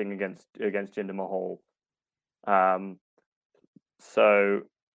facing against Jinder Mahal. So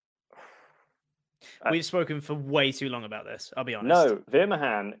we've spoken for way too long about this. I'll be honest. No, Veer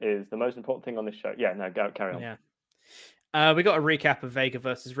Mahan is the most important thing on this show. Yeah, no, carry on. Yeah. We got a recap of Vega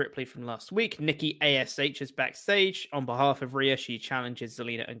versus Ripley from last week. Nikki ASH is backstage. On behalf of Rhea, she challenges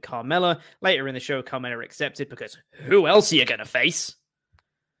Zelina and Carmella. Later in the show, Carmella accepted because who else are you going to face?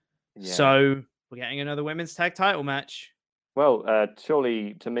 Yeah. So we're getting another women's tag title match. Well,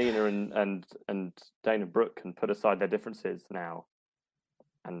 surely Tamina and Dana Brooke can put aside their differences now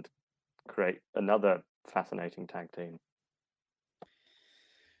and create another fascinating tag team.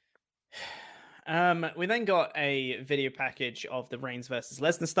 We then got a video package of the Reigns versus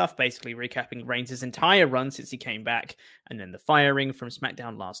Lesnar stuff, basically recapping Reigns' entire run since he came back, and then the firing from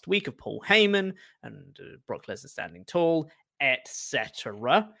SmackDown last week of Paul Heyman and Brock Lesnar standing tall,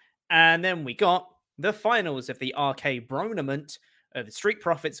 etc. And then we got the finals of the RK Bronament of the Street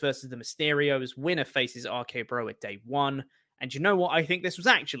Profits versus the Mysterios. Winner faces RK Bro at day one. And you know what? I think this was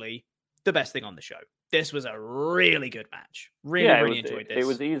actually the best thing on the show. This was a really good match. Really enjoyed this. It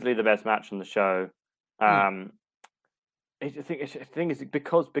was easily the best match on the show. I think it's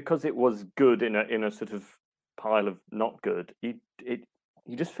because it was good in a sort of pile of not good. You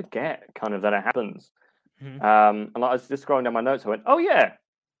just forget kind of that it happens. Mm-hmm. And I was just scrolling down my notes. I went, oh yeah,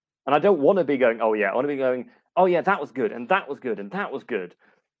 and I don't want to be going, oh yeah. I want to be going, oh yeah, that was good, and that was good, and that was good.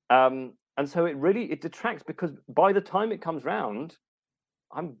 And so it detracts because by the time it comes round,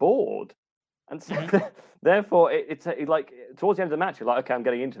 I'm bored. And so, therefore, it's like towards the end of the match, you're like, okay, I'm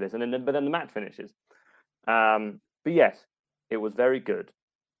getting into this, but then the match finishes. But yes, it was very good.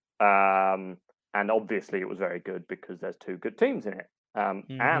 And obviously it was very good because there's two good teams in it.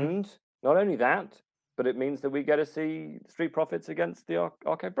 And not only that, but it means that we get to see Street Profits against the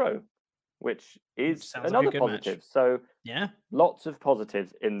Arcade Pro, which is another positive. Match. So yeah, lots of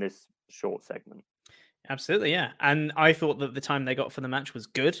positives in this short segment. Absolutely, yeah. And I thought that the time they got for the match was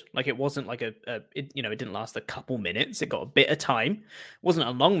good. Like, it wasn't like it didn't last a couple minutes. It got a bit of time. It wasn't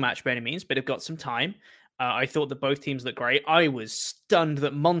a long match by any means, but it got some time. I thought that both teams looked great. I was stunned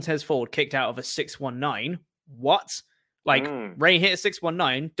that Montez Ford kicked out of a 619. What? Like, Ray hit a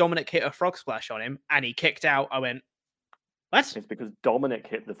 619, Dominic hit a frog splash on him, and he kicked out. I went, what? It's because Dominic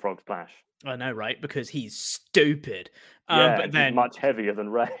hit the frog splash. I know, right? Because he's stupid. But then he's much heavier than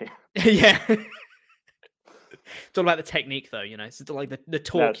Ray. Yeah. It's all about the technique, though, you know. It's like the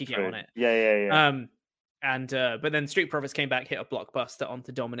torque you get on it. Yeah. But then Street Profits came back, hit a blockbuster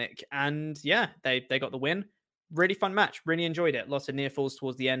onto Dominic, and yeah, they got the win. Really fun match. Really enjoyed it. Lots of near falls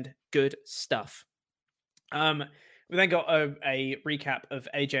towards the end. Good stuff. We then got a recap of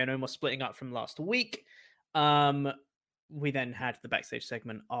AJ and Omos splitting up from last week. We then had the backstage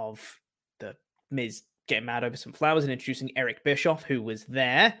segment of the Miz getting mad over some flowers and introducing Eric Bischoff, who was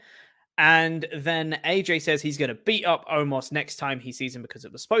there. And then AJ says he's going to beat up Omos next time he sees him because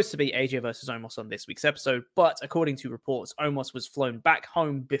it was supposed to be AJ versus Omos on this week's episode. But according to reports, Omos was flown back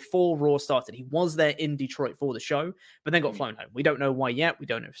home before Raw started. He was there in Detroit for the show, but then got flown home. We don't know why yet. We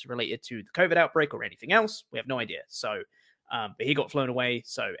don't know if it's related to the COVID outbreak or anything else. We have no idea. So, but he got flown away.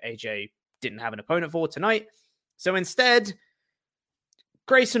 So AJ didn't have an opponent for tonight. So instead,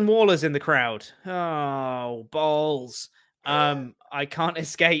 Grayson Waller's in the crowd. Oh, balls. I can't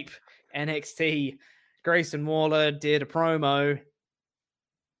escape NXT. Grayson Waller did a promo.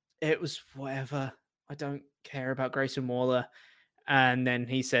 It was whatever. I don't care about Grayson Waller. And then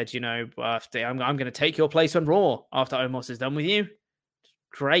he said, I'm going to take your place on Raw after Omos is done with you.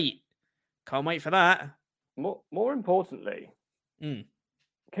 Great. Can't wait for that. More importantly, can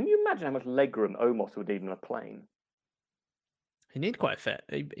you imagine how much legroom Omos would need on a plane? He'd need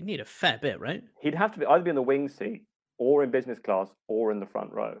a fair bit, right? He'd have to either be in the wing seat or in business class or in the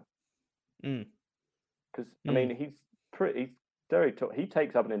front row. Because I mean, he's very tall. He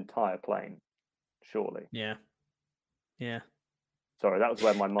takes up an entire plane, surely. Yeah. Sorry, that was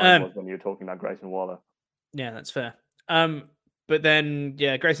where my mind was when you were talking about Grayson Waller. Yeah, that's fair. But then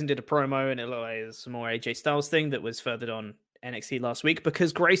Grayson did a promo, and it looked like there's some more AJ Styles thing that was furthered on NXT last week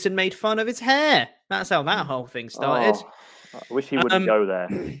because Grayson made fun of his hair. That's how that whole thing started. I wish he wouldn't go there.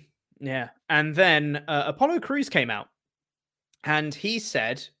 Yeah, and then Apollo Crews came out, and he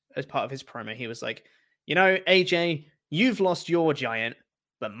said, as part of his promo, he was like, AJ, you've lost your giant,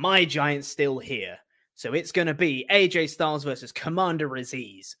 but my giant's still here. So it's going to be AJ Styles versus Commander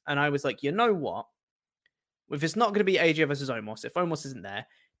Aziz. And I was like, you know what? If it's not going to be AJ versus Omos, if Omos isn't there,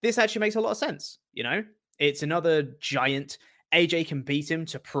 this actually makes a lot of sense. It's another giant. AJ can beat him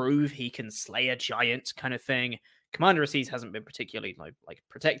to prove he can slay a giant kind of thing. Commander Aziz hasn't been particularly like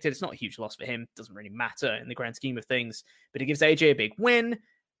protected. It's not a huge loss for him. Doesn't really matter in the grand scheme of things. But it gives AJ a big win.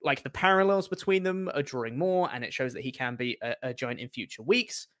 Like, the parallels between them are drawing more, and it shows that he can be a giant in future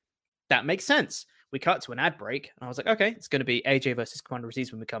weeks. That makes sense. We cut to an ad break, and I was like, okay, it's going to be AJ versus Commander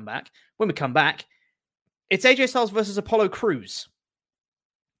Aziz when we come back. When we come back, it's AJ Styles versus Apollo Crews.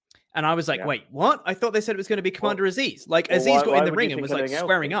 And I was like, wait, what? I thought they said it was going to be Commander Aziz. Aziz got in the ring and was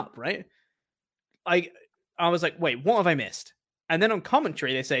squaring up, right? I was like, wait, what have I missed? And then on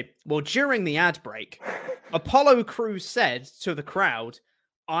commentary, they say, well, during the ad break, Apollo Crews said to the crowd,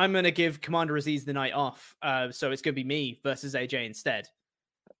 I'm going to give Commander Aziz the night off. So it's going to be me versus AJ instead.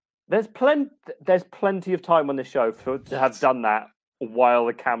 There's plenty of time on the show to have done that while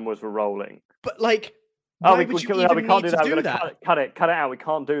the cameras were rolling. But why would you even need to do that? Cut it out. We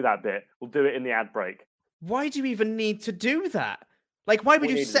can't do that bit. We'll do it in the ad break. Why do you even need to do that? Why would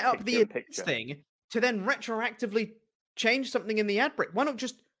you set up the thing to then retroactively change something in the ad break? Why not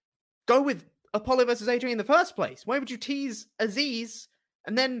just go with Apollo versus AJ in the first place? Why would you tease Aziz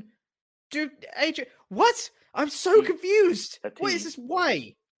and then do AJ? What? I'm so confused. What is this?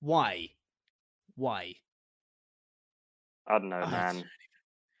 Why? I don't know, man.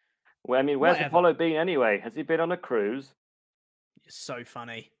 Well, I mean, where's Apollo been anyway? Has he been on a cruise? You're so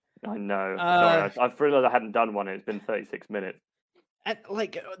funny. I know. Sorry, I realized I hadn't done one. It's been 36 minutes. And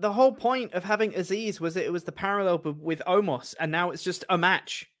the whole point of having Aziz was that it was the parallel with Omos, and now it's just a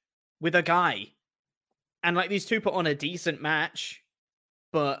match with a guy. And these two put on a decent match,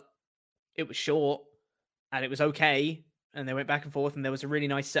 but it was short and it was okay. And they went back and forth, and there was a really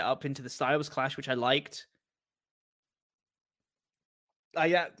nice setup into the Styles Clash, which I liked.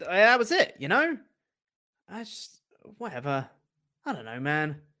 That was it, I just, whatever. I don't know,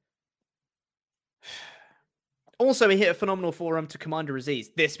 man. Also, he hit a phenomenal forearm to Commander Aziz.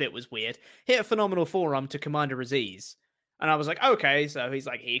 This bit was weird. Hit a phenomenal forearm to Commander Aziz. And I was like, okay, so he's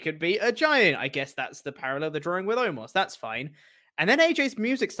like, he could be a giant. I guess that's the parallel they're drawing with Omos. That's fine. And then AJ's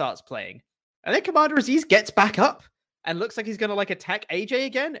music starts playing. And then Commander Aziz gets back up and looks like he's going to like attack AJ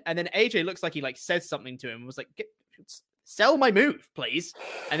again. And then AJ looks like he like says something to him and was like, sell my move, please.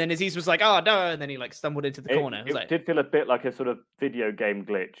 And then Aziz was like, oh, no. And then he like stumbled into the corner. It did feel a bit like a sort of video game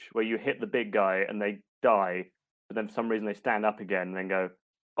glitch where you hit the big guy and they die. But then for some reason they stand up again and then go,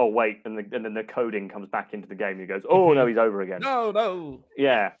 oh, wait. And then the coding comes back into the game. And he goes, oh, no, he's over again. No.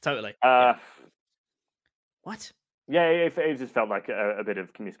 Yeah. Totally. What? Yeah, it just felt like a bit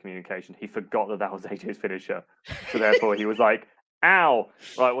of miscommunication. He forgot that was AJ's finisher. So therefore he was like, ow.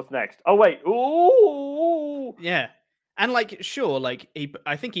 Right, what's next? Oh, wait. Ooh. Yeah. And like, sure, like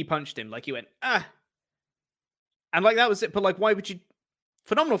I think he punched him. Like he went, ah. And like that was it. But like, why would you?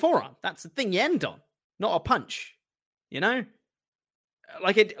 Phenomenal forearm. That's the thing you end on, not a punch. You know,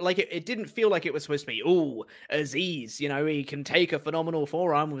 it didn't feel like it was supposed to be. Oh, Aziz, you know, he can take a phenomenal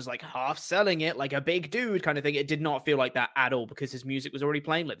forearm. Was like half selling it like a big dude kind of thing. It did not feel like that at all because his music was already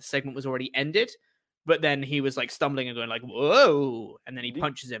playing. Like the segment was already ended. But then he was like stumbling and going like, whoa, and then he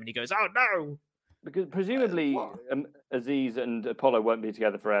punches him and he goes, oh no. Because presumably Aziz and Apollo won't be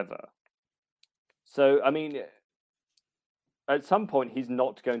together forever. So, I mean, at some point he's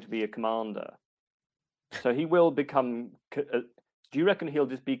not going to be a commander. So he will become... do you reckon he'll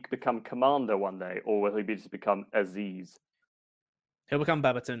just become commander one day? Or will he just become Aziz? He'll become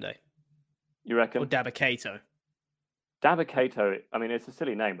Babatunde. You reckon? Or Dabba-Kato. Dabba-Kato, I mean, it's a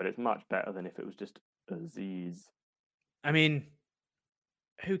silly name, but it's much better than if it was just Aziz. I mean,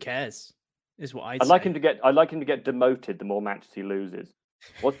 who cares? Is what I'd like him to get demoted the more matches he loses.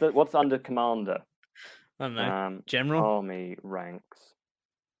 What's under commander? I don't know. General army ranks.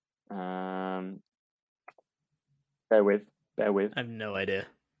 Bear with. I have no idea.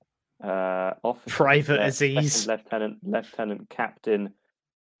 Officer, Private Aziz, lieutenant, captain.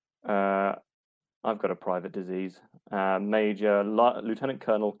 I've got a private disease. Major, lieutenant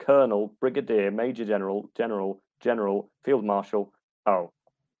colonel, brigadier, major general, field marshal. Oh,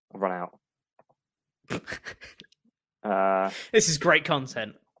 I've run out. This is great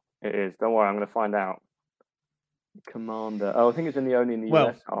content. It is. Don't worry, I'm going to find out. Commander. Oh, I think it's only in the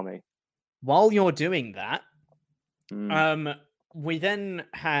US Army. While you're doing that, we then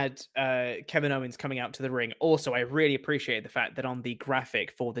had Kevin Owens coming out to the ring. Also, I really appreciate the fact that on the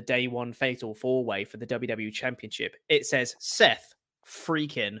graphic for the Day 1 Fatal 4-Way for the WWE Championship, it says Seth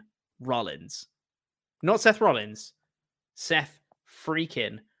freaking Rollins. Not Seth Rollins. Seth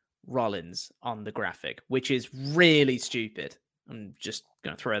freaking Rollins on the graphic, which is really stupid. I'm just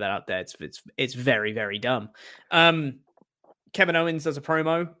going to throw that out there. It's very, very dumb. Kevin Owens does a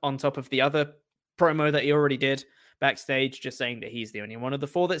promo on top of the other promo that he already did backstage, just saying that he's the only one of the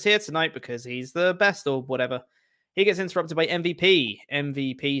four that's here tonight because he's the best or whatever. He gets interrupted by MVP.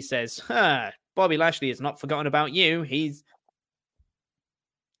 MVP says, Bobby Lashley has not forgotten about you. He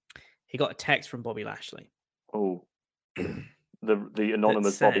got a text from Bobby Lashley. Oh, the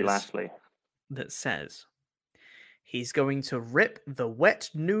anonymous Bobby Lashley. That says he's going to rip the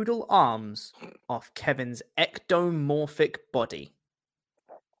wet noodle arms off Kevin's ectomorphic body.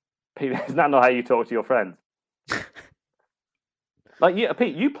 Pete, is that not how you talk to your friends? Like, yeah,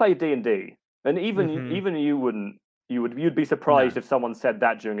 Pete, you play D&D, and even you'd be surprised if someone said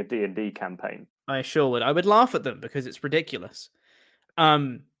that during a D&D campaign. I sure would. I would laugh at them because it's ridiculous.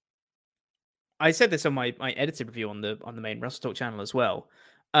 I said this on my edited review on the main Wrestle Talk channel as well.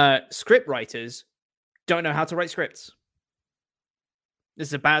 Script writers don't know how to write scripts. This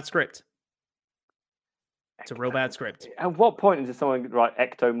is a bad script. It's a real bad script. At what point is someone write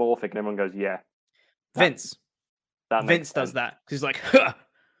ectomorphic and everyone goes, yeah? Vince does that because he's like,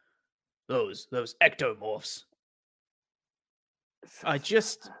 those ectomorphs.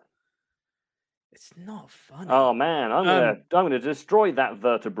 It's not funny. Oh man, I'm gonna destroy that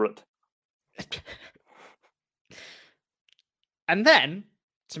vertebrate. And then,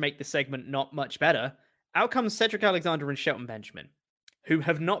 to make the segment not much better, out comes Cedric Alexander and Shelton Benjamin, who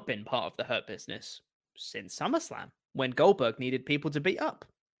have not been part of the Hurt Business since SummerSlam, when Goldberg needed people to beat up.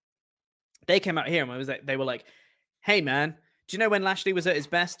 They came out here and they were like, hey man, do you know when Lashley was at his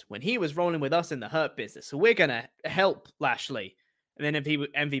best? When he was rolling with us in the Hurt Business. So we're going to help Lashley. And then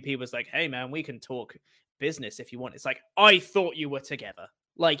MVP was like, hey man, we can talk business if you want. It's like, I thought you were together.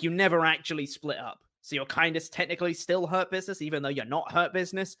 Like, you never actually split up. So you're kind of technically still Hurt Business, even though you're not Hurt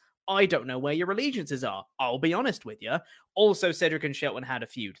Business. I don't know where your allegiances are. I'll be honest with you. Also, Cedric and Shelton had a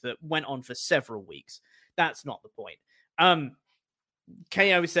feud that went on for several weeks. That's not the point.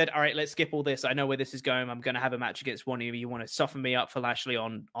 KO said, all right, let's skip all this. I know where this is going. I'm going to have a match against one of you. You want to soften me up for Lashley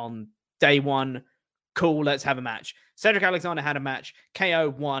on day one? Cool, let's have a match. Cedric Alexander had a match.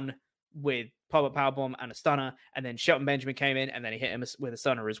 KO won with pop-up powerbomb and a stunner, and then Shelton Benjamin came in, and then he hit him with a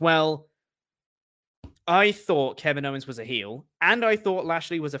stunner as well. I thought Kevin Owens was a heel, and I thought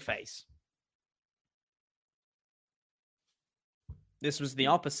Lashley was a face. This was the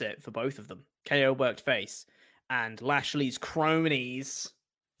opposite for both of them. KO worked face, and Lashley's cronies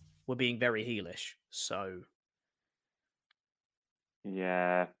were being very heelish. So,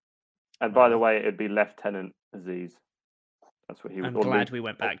 yeah. And by the way, it'd be Lieutenant Aziz. That's what he was. I'm glad we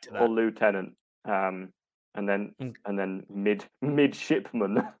went back to that. Or Lieutenant, and then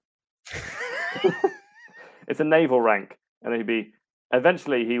midshipman. It's a naval rank, and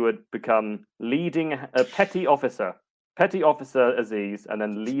eventually he would become leading a petty officer Aziz, and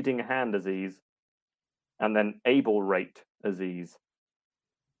then leading hand Aziz, and then able rate Aziz.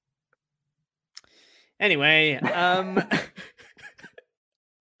 Anyway,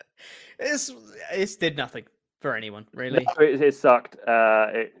 this did nothing for anyone, really. No, it sucked.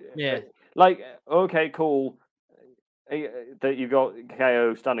 Okay, cool that you got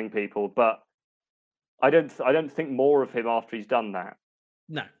KO stunning people, but I don't think more of him after he's done that.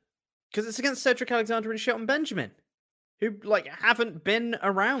 No, because it's against Cedric Alexander and Shelton Benjamin, who haven't been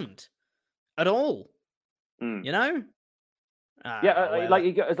around at all. You know?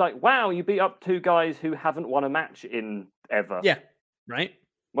 It's like, wow, you beat up two guys who haven't won a match in ever. Yeah, right.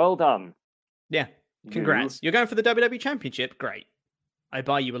 Well done. Yeah, congrats. You're going for the WWE Championship. Great. I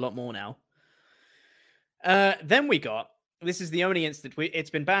buy you a lot more now. Then we got. This is the only instance. It's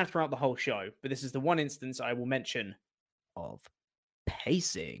been bad throughout the whole show, but this is the one instance I will mention of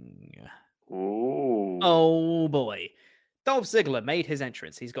pacing. Ooh. Oh boy. Dolph Ziggler made his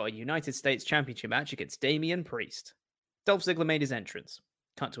entrance. He's got a United States Championship match against Damian Priest. Dolph Ziggler made his entrance.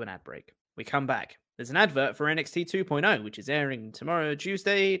 Cut to an ad break. We come back. There's an advert for NXT 2.0, which is airing tomorrow,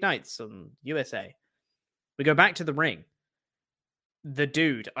 Tuesday nights on USA. We go back to the ring. The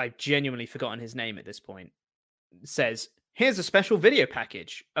dude, I've genuinely forgotten his name at this point, says, here's a special video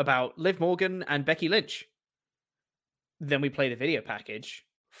package about Liv Morgan and Becky Lynch. Then we play the video package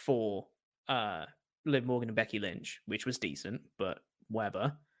for Liv Morgan and Becky Lynch, which was decent, but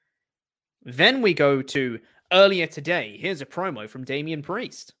whatever. Then we go to earlier today. Here's a promo from Damian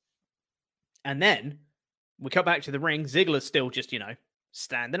Priest. And then we cut back to the ring. Ziggler's still just,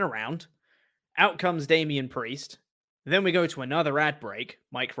 standing around. Out comes Damian Priest. Then we go to another ad break.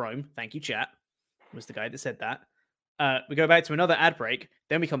 Mike Rome, thank you, chat, was the guy that said that. We go back to another ad break.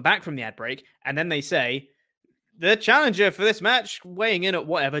 Then we come back from the ad break. And then they say, the challenger for this match, weighing in at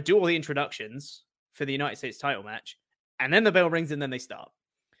whatever, do all the introductions for the United States title match. And then the bell rings and then they start.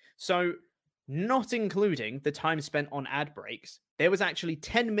 So, not including the time spent on ad breaks, there was actually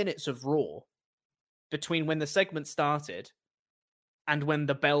 10 minutes of Raw between when the segment started and when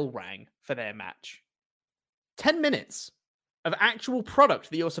the bell rang for their match. 10 minutes of actual product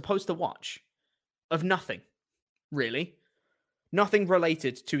that you're supposed to watch. Of nothing, really. Nothing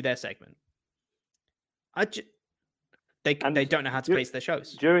related to their segment. They don't know how to pace their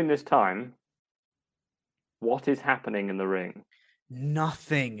shows. During this time, what is happening in the ring?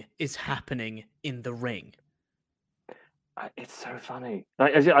 Nothing is happening in the ring. It's so funny.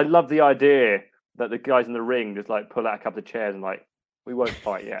 I love the idea that the guys in the ring just pull out a couple of chairs and we won't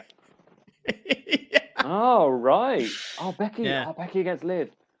fight yet. Yeah. Oh, right. Oh, Becky. Yeah. Oh, Becky against Liv.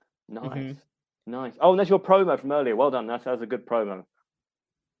 Nice. Mm-hmm. Nice. Oh, and that's your promo from earlier. Well done. That was a good promo.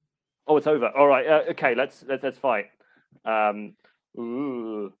 Oh, it's over. All right. Okay. Let's fight.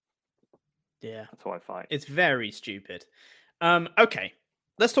 Ooh. Yeah. That's why I fight. It's very stupid. Okay.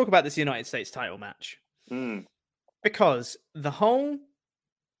 Let's talk about this United States title match. Because the whole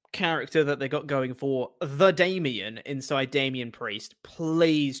character that they got going for the Damien inside Damian Priest,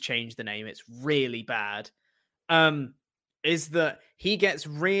 please change the name. It's really bad. Is that he gets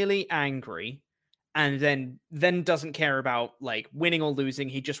really angry and then doesn't care about winning or losing.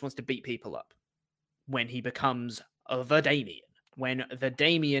 He just wants to beat people up when he becomes the Damien. When the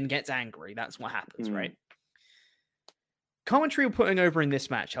Damien gets angry, that's what happens, right? Commentary were putting over in this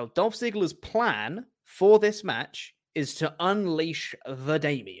match how Dolph Ziggler's plan for this match is to unleash the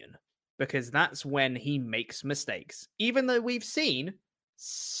Damien, because that's when he makes mistakes. Even though we've seen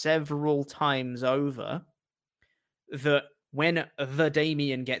several times over that when the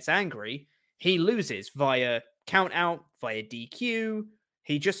Damien gets angry, he loses via count out, via DQ.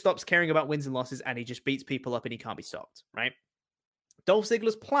 He just stops caring about wins and losses and he just beats people up and he can't be stopped, right? Dolph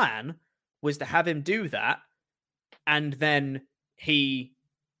Ziggler's plan was to have him do that, and then he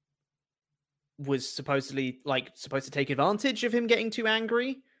was supposed to take advantage of him getting too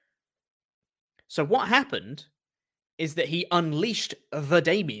angry. So what happened is that he unleashed the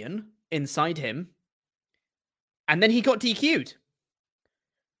Damien inside him, and then he got DQ'd.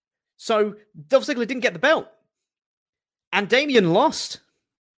 So Dolph Ziggler didn't get the belt, and Damien lost.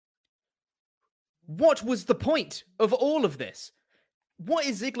 What was the point of all of this? What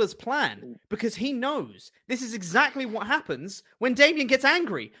is Ziggler's plan? Because he knows this is exactly what happens when Damien gets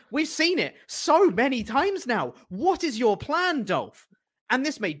angry. We've seen it so many times now. What is your plan, Dolph? And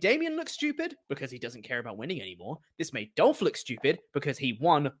this made Damien look stupid because he doesn't care about winning anymore. This made Dolph look stupid because he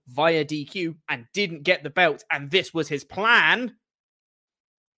won via DQ and didn't get the belt, and this was his plan.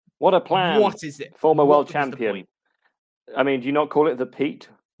 What a plan. What is it? Former world champion. I mean, do you not call it the Pete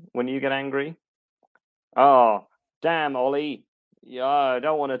when you get angry? Oh, damn, Ollie. Yeah, I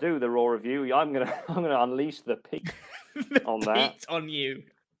don't want to do the Raw review. I'm gonna unleash the Pete on that. Pete on you.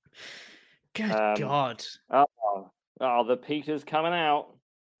 Good God. Oh, the Peter's coming out.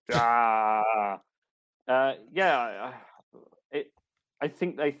 Yeah. I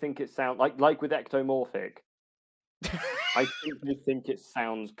think they think it sounds like with Ectomorphic. I think they think it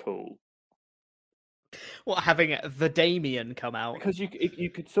sounds cool. What, having the Damien come out? Because you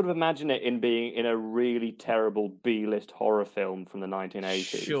could sort of imagine it being in a really terrible B-list horror film from the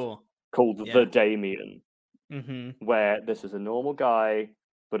 1980s. Sure. Called The Damien. Mm-hmm. Where this is a normal guy,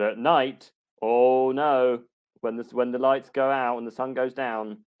 but at night, oh no, when the lights go out and the sun goes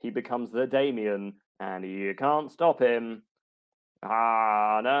down, he becomes the Damien, and you can't stop him.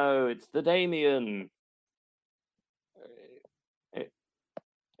 Ah, no, it's the Damien.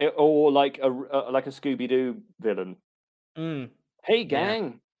 Or like a Scooby-Doo villain. Hey,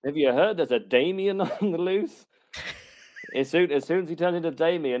 gang, have you heard there's a Damien on the loose? As soon as he turns into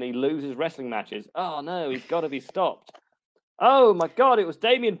Damien, he loses wrestling matches. Oh, no, he's got to be stopped. Oh, my God, it was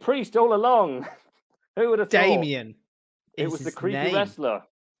Damien Priest all along. Who would have thought? Damien. It was the creepy wrestler.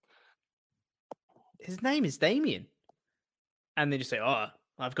 His name is Damien. And they just say, oh,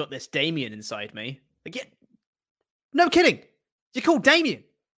 I've got this Damien inside me. Like, yeah, no kidding. You're called Damien.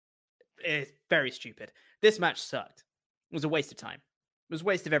 It's very stupid. This match sucked. It was a waste of time. It was a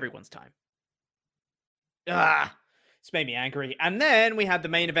waste of everyone's time. It's made me angry. And then we had the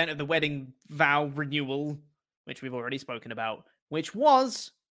main event of the wedding vow renewal, which we've already spoken about, which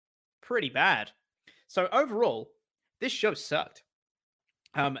was pretty bad. So overall, this show sucked.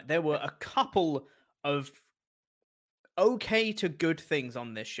 There were a couple of okay to good things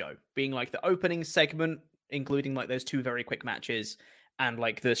on this show, being like the opening segment, including like those two very quick matches, and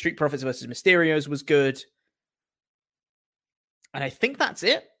like the Street Profits versus Mysterios was good. And I think that's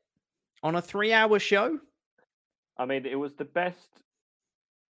it on a 3-hour show. I mean, it was the best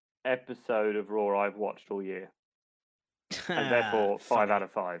episode of Raw I've watched all year. And therefore, 5 out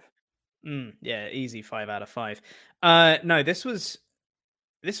of 5. Yeah, easy 5 out of 5. No, this was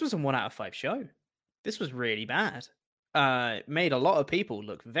a 1 out of 5 show. This was really bad. Made a lot of people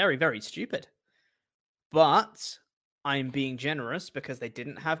look very, very stupid. But I'm being generous because they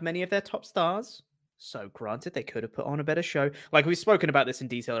didn't have many of their top stars. So granted, they could have put on a better show. Like, we've spoken about this in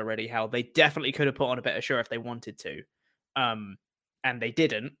detail already, how they definitely could have put on a better show if they wanted to. And they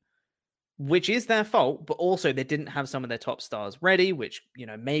didn't, which is their fault, but also they didn't have some of their top stars ready, which, you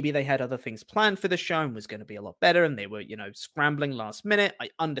know, maybe they had other things planned for the show and was going to be a lot better, and they were, you know, scrambling last minute. I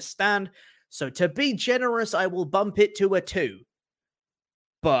understand. So to be generous, I will bump it to a 2.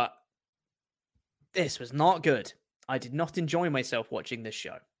 But this was not good. I did not enjoy myself watching this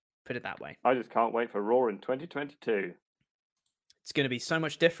show. Put it that way. I just can't wait for Raw in 2022. It's going to be so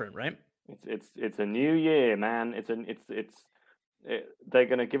much different, right? It's a new year, man. They're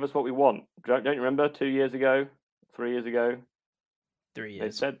going to give us what we want. Don't you remember 2 years ago, 3 years ago? 3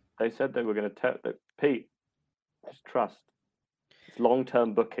 years. They said they were going to Pete, just trust. It's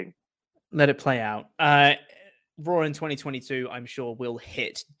long-term booking. Let it play out. Raw in 2022, I'm sure, will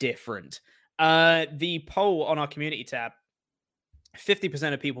hit different. The poll on our community tab,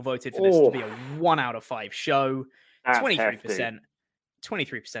 50% of people voted for this to be a 1 out of 5 show. 23%.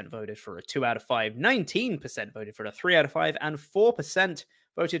 23% voted for a 2 out of 5. 19% voted for a 3 out of 5. And 4%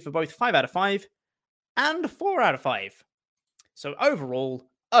 voted for both 5 out of 5 and 4 out of 5. So overall,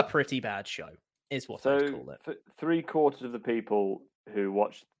 a pretty bad show is what I would call it. 3/4 of the people who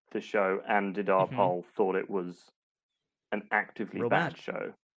watched the show and did our poll thought it was an actively bad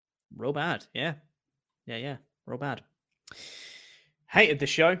show. Real bad, yeah. Yeah. Real bad. Hated the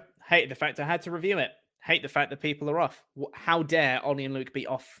show. Hated the fact I had to review it. Hate the fact that people are off. How dare Ollie and Luke be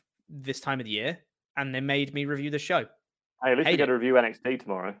off this time of the year? And they made me review the show. Hey, at least we get to review NXT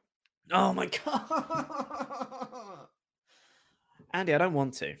tomorrow. Oh my God. Andy, I don't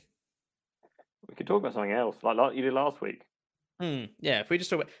want to. We could talk about something else, like you did last week. Yeah, if we just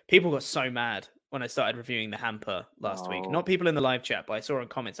talk about... People got so mad when I started reviewing the hamper last week. Not people in the live chat, but I saw in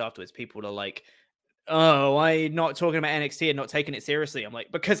comments afterwards, people are like, oh, why not talking about NXT and not taking it seriously? I'm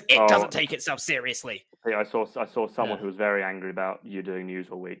like, because it doesn't take itself seriously. Yeah, I saw someone who was very angry about you doing news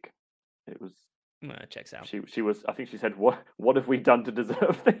all week. It was... checks out. She was... I think she said, what have we done to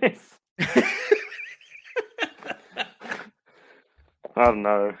deserve this? I don't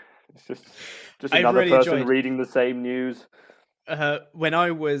know. It's just another person reading the same news. When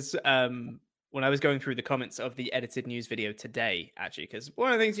I was going through the comments of the edited news video today, actually, because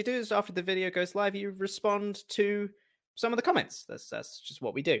one of the things you do is after the video goes live, you respond to some of the comments. That's just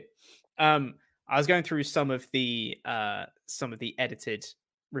what we do. I was going through some of the edited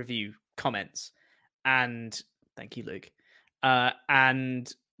review comments, and thank you, Luke.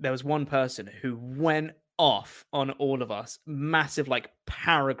 And there was one person who went off on all of us, massive like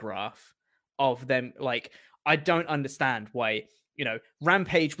paragraph of them. Like, I don't understand why,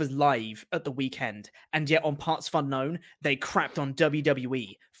 Rampage was live at the weekend, and yet on Parts Unknown, they crapped on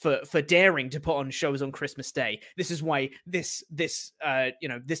WWE for daring to put on shows on Christmas Day. This is why this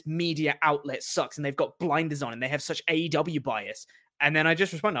media outlet sucks, and they've got blinders on, and they have such AEW bias. And then I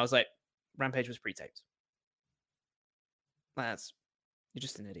just responded, I was like, Rampage was pre-taped. You're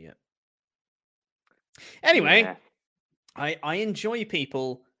just an idiot. Anyway, yeah. I enjoy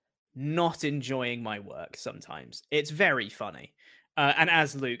people not enjoying my work sometimes. It's very funny. And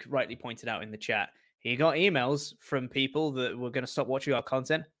as Luke rightly pointed out in the chat, he got emails from people that were going to stop watching our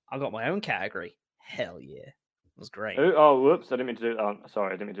content. I got my own category. Hell yeah. It was great. Oh, whoops. I didn't mean to do that. Sorry,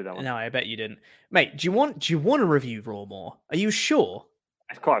 I didn't mean to do that one. No, I bet you didn't. Mate, do you want to review Raw more? Are you sure?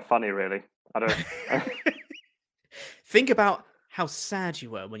 It's quite funny, really. I don't... Think about how sad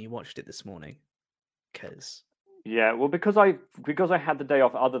you were when you watched it this morning. Yeah, well, because I had the day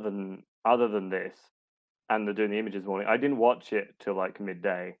off other than this, and doing the images morning, I didn't watch it till like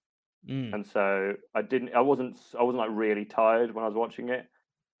midday, and so I wasn't like really tired when I was watching it,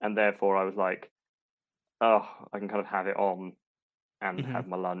 and therefore I was like, oh, I can kind of have it on and have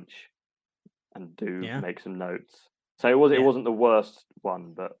my lunch and make some notes. So it wasn't the worst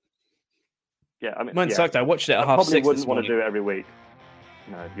one, but yeah, I mean, mine sucked. I watched it at 6:30. Probably wouldn't want to do it every week.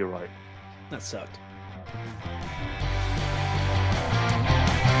 No, you're right. That sucked.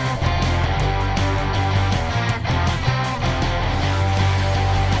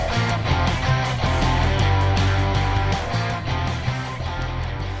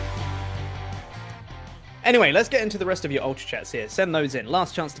 Anyway, let's get into the rest of your Ultra Chats here. Send those in.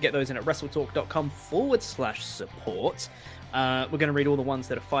 Last chance to get those in at WrestleTalk.com/support. We're going to read all the ones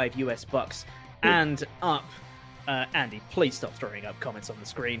that are $5 US and up. Andy, please stop throwing up comments on the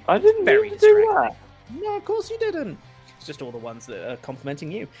screen. I didn't do that. No, of course you didn't. It's just all the ones that are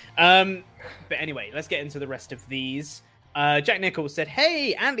complimenting you. But anyway, let's get into the rest of these. Jack Nichols said,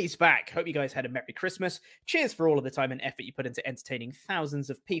 hey, Andy's back. Hope you guys had a Merry Christmas. Cheers for all of the time and effort you put into entertaining thousands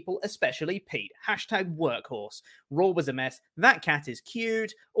of people, especially Pete. #workhorse. Raw was a mess. That cat is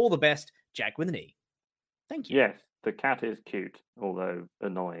cute. All the best, Jack with an E. Thank you. Yes, the cat is cute, although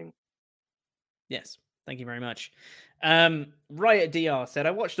annoying. Yes, thank you very much. Riot DR said,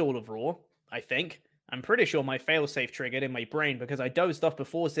 I watched all of Raw, I think. I'm pretty sure my failsafe triggered in my brain because I dozed off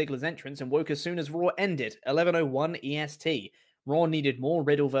before Ziggler's entrance and woke as soon as Raw ended. 11:01 EST. Raw needed more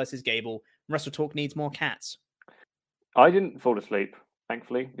Riddle versus Gable. WrestleTalk needs more cats. I didn't fall asleep,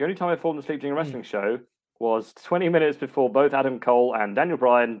 thankfully. The only time I've fallen asleep during a wrestling show was 20 minutes before both Adam Cole and Daniel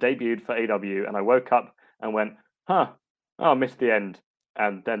Bryan debuted for AEW, and I woke up and went, I missed the end.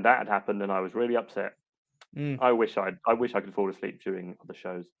 And then that had happened, and I was really upset. I wish I could fall asleep during the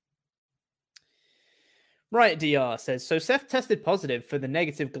shows. Right, DR says, so Seth tested positive for the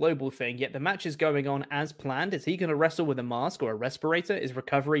negative global thing, yet the match is going on as planned. Is he going to wrestle with a mask or a respirator? Is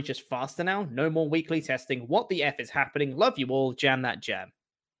recovery just faster now? No more weekly testing. What the F is happening? Love you all. Jam that jam.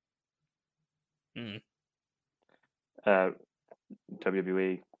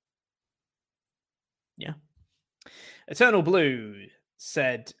 WWE. Yeah. Eternal Blue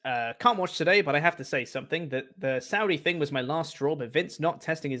said, can't watch today, but I have to say something. That the Saudi thing was my last straw, but Vince not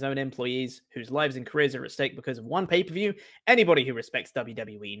testing his own employees whose lives and careers are at stake because of one pay-per-view. Anybody who respects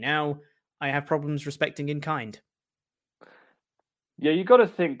WWE now, I have problems respecting in kind. Yeah, you got to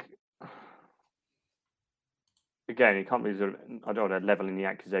think. Again, you can't really I don't want to level in the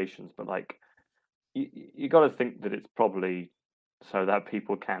accusations, but like, you got to think that it's probably so that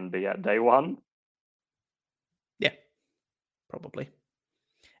people can be at day one. Yeah, probably.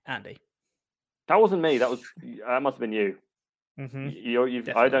 Andy, that wasn't me. That must have been you.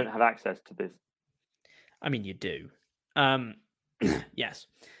 Mm-hmm. I don't have access to this. I mean, you do. Yes.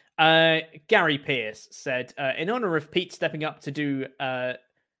 Gary Pierce said, in honor of Pete stepping up to do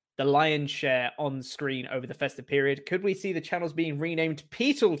the lion's share on screen over the festive period, could we see the channels being renamed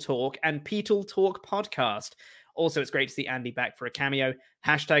Petal Talk and Petal Talk Podcast? Also, it's great to see Andy back for a cameo.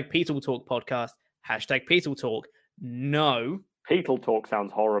 Hashtag Petal Talk Podcast. Hashtag Petal Talk. No. Petal Talk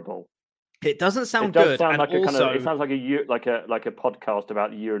sounds horrible. It doesn't sound it does good. Sound and like also, it sounds like a podcast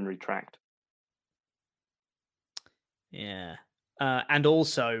about the urinary tract. Yeah. And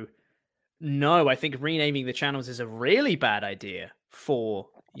also, no, I think renaming the channels is a really bad idea for,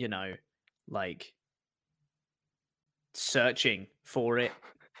 like searching for it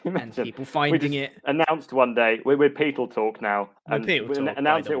and people finding it. Announced one day, we're Petal Talk now. And Talk,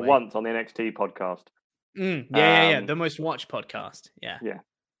 announced it once on the NXT podcast. Yeah. The most watched podcast. Yeah.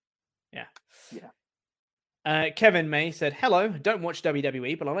 Kevin May said, hello, don't watch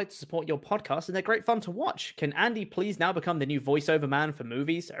WWE, but I like to support your podcast and they're great fun to watch. Can Andy please now become the new voiceover man for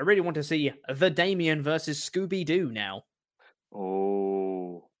movies? I really want to see The Damien versus Scooby-Doo now.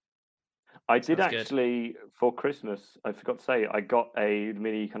 Oh, I did actually, for Christmas, I forgot to say, I got a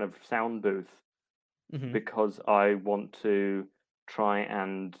mini kind of sound booth because I want to try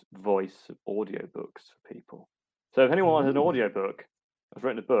and voice audiobooks for people. So if anyone has an audiobook, I've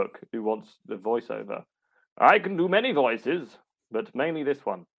written a book, who wants the voiceover, I can do many voices, but mainly this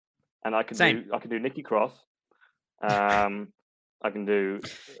one. And I can do Nikki Cross. I can do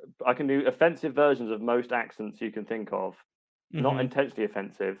offensive versions of most accents you can think of, not intentionally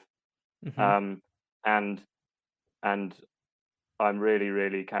offensive. And I'm really,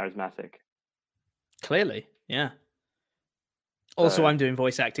 really charismatic. Clearly, yeah. Also, I'm doing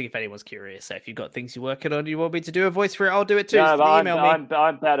voice acting if anyone's curious. So if you've got things you're working on, you want me to do a voice for it, I'll do it too. Yeah, so email me.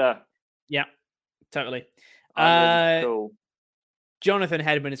 I'm better. Yeah, totally. Cool. Jonathan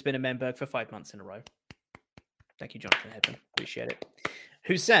Hedman has been a member for 5 months in a row. Thank you, Jonathan Hedman. Appreciate it.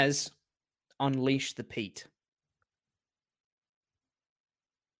 Who says, unleash the Pete?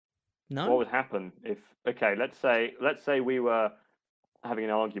 No. What would happen if? Okay, let's say we were having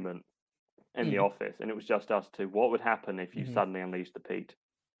an argument in the office and it was just us two. What would happen if you suddenly unleashed the Pete?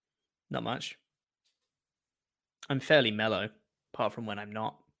 Not much. I'm fairly mellow, apart from when I'm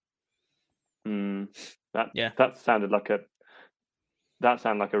not. That sounded like a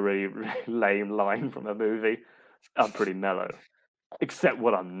really, really lame line from a movie. I'm pretty mellow, except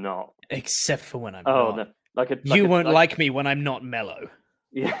when I'm not. Except for when I'm not. No, you won't like me when I'm not mellow.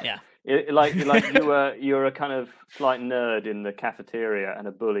 Yeah. Like you're a kind of slight nerd in the cafeteria, and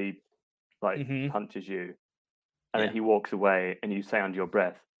a bully punches you, and then he walks away, and you say under your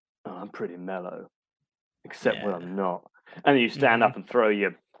breath, "Oh, I'm pretty mellow," except when I'm not, and then you stand up and throw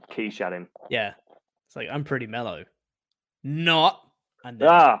your quiche at him. Yeah, it's like I'm pretty mellow, not, and then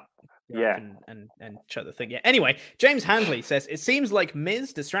and shut the thing. Yeah. Anyway, James Handley says it seems like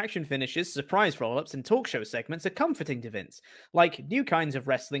Miz distraction finishes, surprise roll-ups, and talk show segments are comforting to Vince. Like new kinds of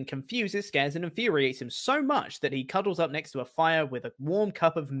wrestling confuses, scares, and infuriates him so much that he cuddles up next to a fire with a warm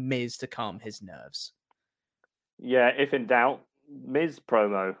cup of Miz to calm his nerves. Yeah, if in doubt, Miz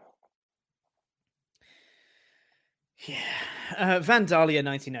promo. Yeah. Vandalia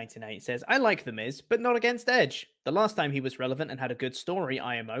 1998 says, I like The Miz, but not against Edge. The last time he was relevant and had a good story,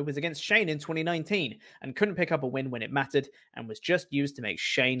 IMO, was against Shane in 2019 and couldn't pick up a win when it mattered and was just used to make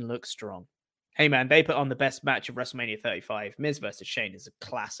Shane look strong. Hey man, they put on the best match of WrestleMania 35. Miz versus Shane is a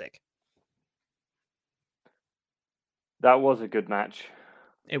classic. That was a good match.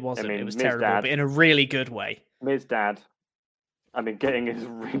 It wasn't. It was Miz terrible, Dad, but in a really good way. Miz Dad, getting his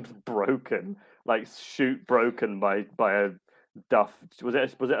ribs broken, broken by a duff. Was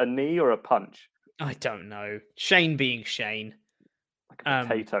it a knee or a punch? I don't know. Shane being Shane. Like a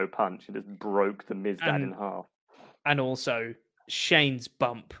potato punch. It just broke the Miz Dad in half. And also Shane's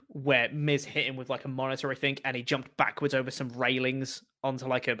bump where Miz hit him with a monitor, I think, and he jumped backwards over some railings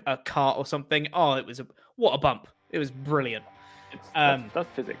onto a cart or something. Oh, what a bump. It was brilliant. That's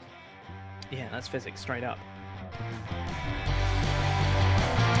physics. Yeah, that's physics, straight up.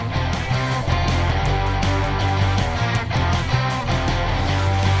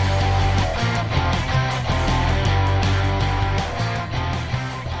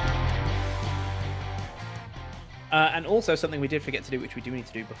 And also something we did forget to do, which we do need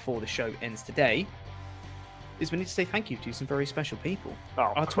to do before the show ends today, is we need to say thank you to some very special people.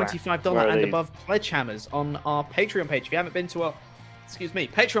 Our $25 and above pledge hammers on our Patreon page. If you haven't been to our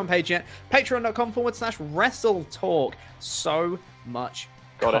Patreon page yet, patreon.com/WrestleTalk. So much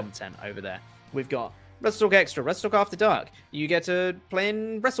content over there. We've got Wrestle Talk Extra, Wrestle Talk After Dark. You get to play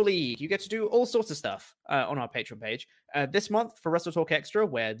in Wrestle League. You get to do all sorts of stuff on our Patreon page. This month for Wrestle Talk Extra,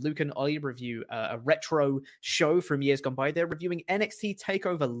 where Luke and Ollie review a retro show from years gone by, they're reviewing NXT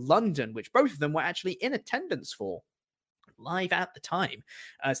TakeOver London, which both of them were actually in attendance for. Live at the time.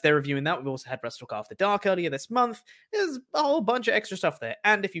 So they're reviewing that. We've also had Wrestle Talk After Dark earlier this month. There's a whole bunch of extra stuff there.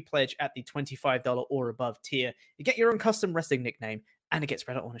 And if you pledge at the $25 or above tier, you get your own custom wrestling nickname and it gets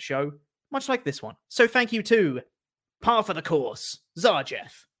read out on a show, much like this one. So thank you to Par for the Course,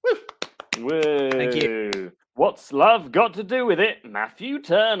 Zarjeff. Woo! Woo. Thank you. What's love got to do with it? Matthew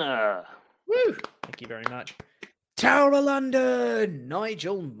Turner. Woo! Thank you very much. Tower of London,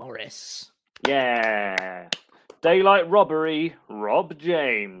 Nigel Morris. Yeah. Daylight Robbery, Rob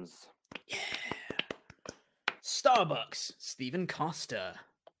James. Yeah. Starbucks, Stephen Costa.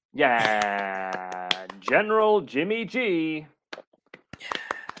 Yeah. General Jimmy G. Yeah.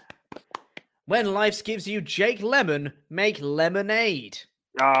 When life gives you Jake Lemon, make lemonade.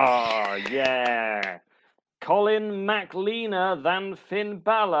 Oh, yeah. Colin McLeaner than Finn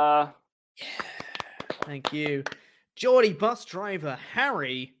Balor. Yeah. Thank you. Geordie bus driver,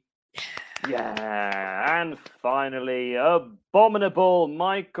 Harry. Yeah, and finally, Abominable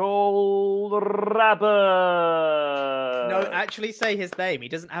Michael Rabbit. No, actually say his name. He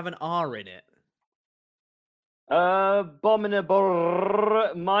doesn't have an R in it. Abominable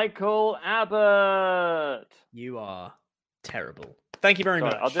Michael Abbott. You are terrible. Thank you very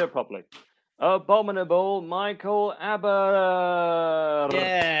much. I'll do it properly. Abominable Michael Abbott.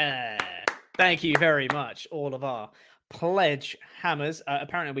 Yeah. Thank you very much, all of our pledge hammers.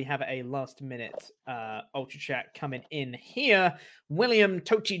 Apparently we have a last minute ultra chat coming in here. William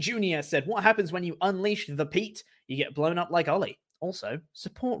Tochi Jr. said, what happens when you unleash the Pete? You get blown up like Ollie. Also,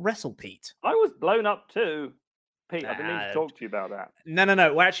 support Wrestle Pete. I was blown up too. Pete, I've been meaning to talk to you about that.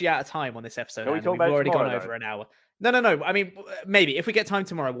 No. We're actually out of time on this episode. Can we talk We've about it already tomorrow, gone over an hour. No. I mean, maybe if we get time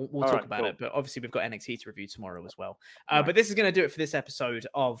tomorrow, we'll talk about it. But obviously, we've got NXT to review tomorrow as well. Right. But this is going to do it for this episode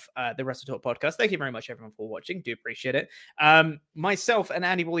of the Wrestle Talk podcast. Thank you very much, everyone, for watching. Do appreciate it. Myself and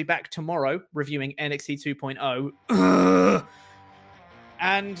Andy will be back tomorrow reviewing NXT 2.0.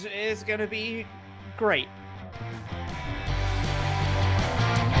 And it's going to be great.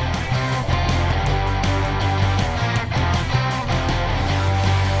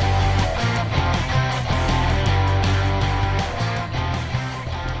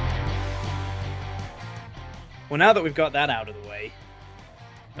 Well, now that we've got that out of the way,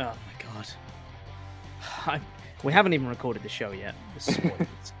 oh my god, we haven't even recorded the show yet.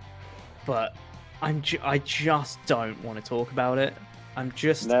 But I just don't want to talk about it. I'm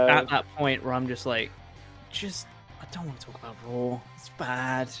just at that point where I'm just like, I don't want to talk about Raw. It's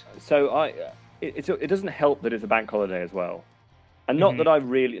bad. So it doesn't help that it's a bank holiday as well, and not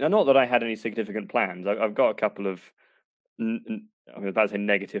that I had any significant plans. I've got a couple of, I'm about to say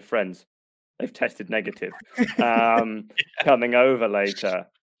negative friends. They've tested negative, coming over later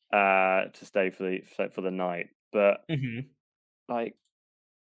to stay for the night. But like,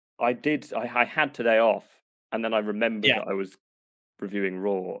 I had today off, and then I remembered that I was reviewing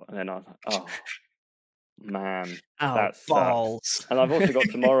Raw, and then I was like, oh man, that balls. sucks. And I've also got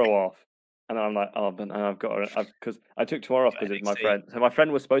tomorrow off, and then I'm like, oh, but I've got because I took tomorrow off because it's my friend. So my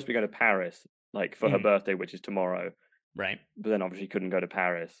friend was supposed to be going to Paris, like for her birthday, which is tomorrow, right? But then obviously couldn't go to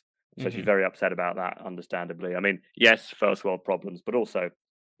Paris. So she's very upset about that, understandably. I mean, yes, first world problems, but also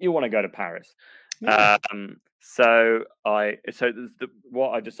you want to go to Paris. Yeah. So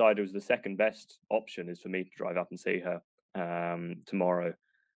what I decided was the second best option is for me to drive up and see her tomorrow.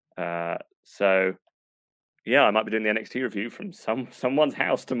 So yeah, I might be doing the NXT review from someone's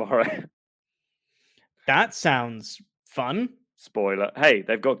house tomorrow. That sounds fun. Spoiler. Hey,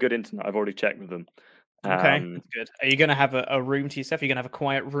 they've got good internet. I've already checked with them. Okay, that's good. Are you going to have a room to yourself? Are you going to have a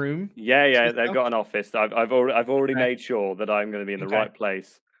quiet room? Yeah. They've got an office. I've already made sure that I'm going to be in the right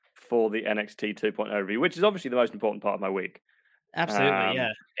place for the NXT 2.0 review, which is obviously the most important part of my week. Absolutely, yeah.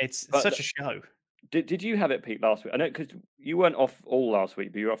 It's such a show. Did you have it, Pete, last week? I know because you weren't off all last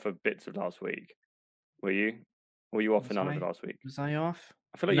week, but you were off for bits of last week. Were you? Or were you off for none of it last week? Was I off?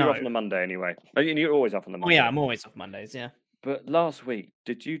 I feel like you were off on the Monday anyway. You're always off on the Monday. Oh yeah, I'm always off Mondays. Yeah. But last week,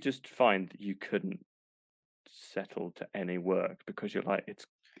 did you just find that you couldn't settle to any work because you're like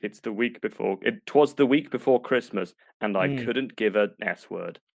it's the week before the week before Christmas and I couldn't give an S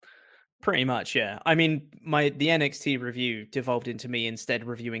word? Pretty much, yeah. I mean, the NXT review devolved into me instead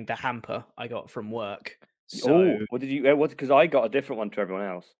reviewing the hamper I got from work. So, what did you? Because I got a different one to everyone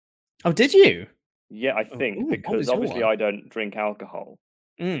else. Oh, did you? Yeah, I think because obviously I don't drink alcohol.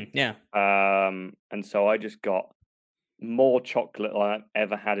 Yeah. And so I just got more chocolate than I've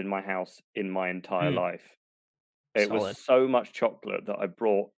ever had in my house in my entire life. It Solid. was so much chocolate that I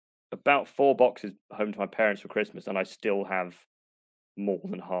brought about 4 boxes home to my parents for Christmas, and I still have more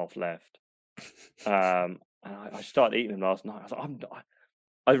than half left. And I started eating them last night. I was like,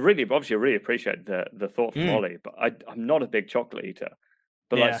 I really appreciate the thought from Ollie, but I'm not a big chocolate eater.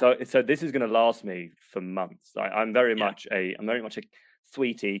 But like, so this is going to last me for months. I'm very much a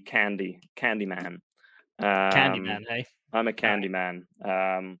sweetie candy man. Candyman, hey? I'm a candy man.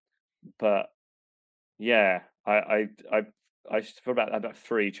 But yeah, I for about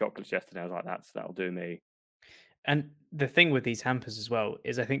 3 chocolates yesterday. I was like, that'll do me. And the thing with these hampers as well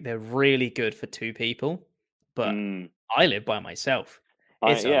is I think they're really good for 2 people, but I live by myself.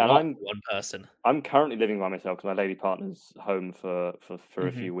 It's a lot for one person. I'm currently living by myself because my lady partner's home for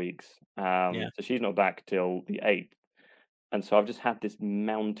a few weeks. So she's not back till the 8th. And so I've just had this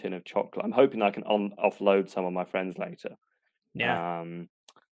mountain of chocolate. I'm hoping I can offload some of my friends later. Yeah. I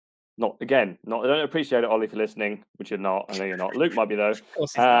don't appreciate it, Ollie, for listening, which you're not. I know you're not. Luke might be though. Of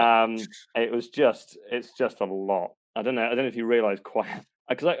course he's not. It's just a lot. I don't know if you realise quite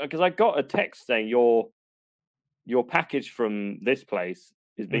because I got a text saying your package from this place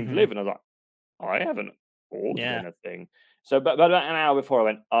is being delivered. And I was like, I haven't ordered anything. So, but about an hour before I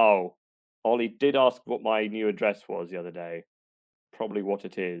went, oh, Ollie did ask what my new address was the other day. Probably what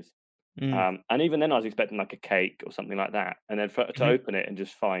it is. And even then I was expecting like a cake or something like that. And then to open it and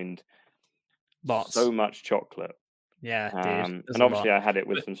just find so much chocolate. Yeah, dude. And obviously I had it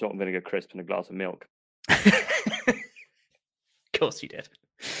with some salt and vinegar crisp and a glass of milk. Of course you did.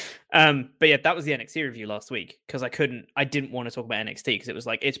 But yeah, that was the NXT review last week because I didn't want to talk about NXT because it was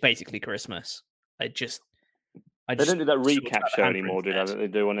like, it's basically Christmas. They don't do that recap show anymore, do they? That they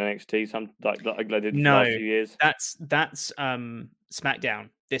do on NXT, some like they did the last few years. That's SmackDown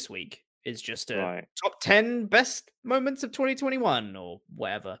this week is just a top 10 best moments of 2021 or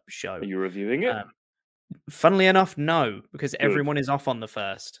whatever show. Are you reviewing it? Funnily enough, no, because everyone is off on the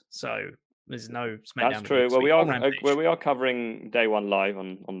 1st, so there's no SmackDown. That's true. Well, we are covering day 1 live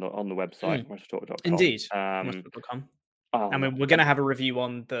on the website, WrestleTalk.com. Indeed, WrestleTalk.com. I mean, we're going to have a review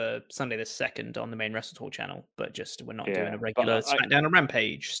on the Sunday the 2nd on the main WrestleTalk channel, but we're not doing a regular SmackDown and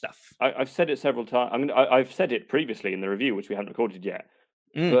Rampage stuff. I've said it several times. I've said it previously in the review, which we haven't recorded yet.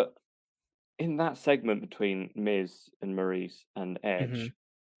 But in that segment between Miz and Maurice and Edge,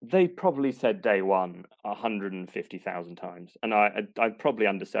 they probably said day 1 150,000 times, and I'm probably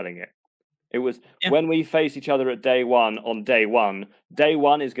underselling it. It was when we face each other at day 1 on day 1. Day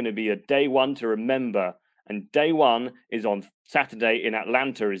 1 is going to be a day 1 to remember. And day 1 is on Saturday in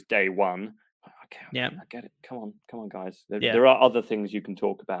Atlanta is day 1. Okay, I get it. Come on, guys. There are other things you can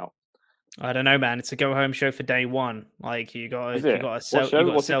talk about. I don't know, man. It's a go home show for day 1. Like you got to sell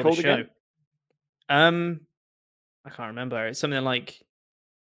What's it called the show. Again? I can't remember. It's something like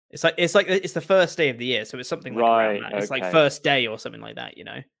it's the first day of the year, so it's something like around that. It's like first day or something like that, you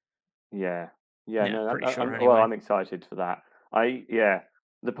know. Yeah. Anyway. I'm excited for that.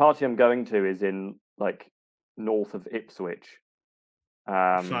 The party I'm going to is in like north of Ipswich.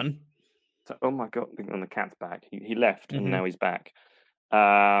 Fun. So, oh my god! And the cat's back. He left and now he's back.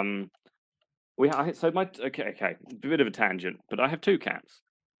 A bit of a tangent, but I have 2 cats.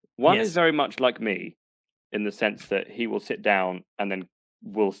 One is very much like me, in the sense that he will sit down and then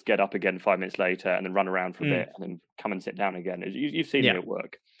will get up again 5 minutes later and then run around for a bit and then come and sit down again. You've seen me at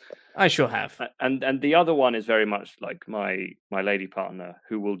work. I sure have. And the other one is very much like my lady partner,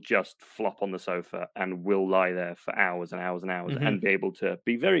 who will just flop on the sofa and will lie there for hours and hours and hours and be able to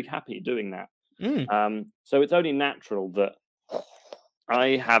be very happy doing that. So it's only natural that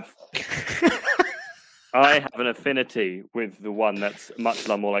I have an affinity with the one that's much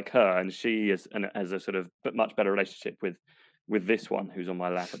more like her, and she has a sort of much better relationship with this one who's on my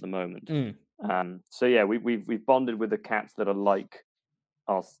lap at the moment. So yeah, we've bonded with the cats that are like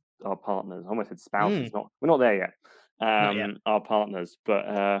our partners. I almost said spouses. We're not there yet. Our partners,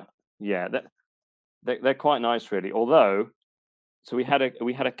 but they're quite nice, really. Although, so we had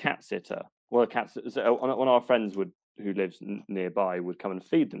a cat sitter. Well, one of our friends who lives nearby would come and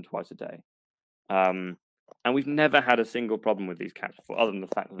feed them twice a day. And we've never had a single problem with these cats before, other than the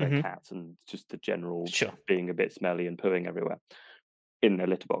fact that they're cats and just the general being a bit smelly and pooing everywhere in their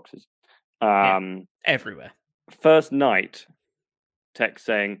litter boxes. Everywhere. First night, text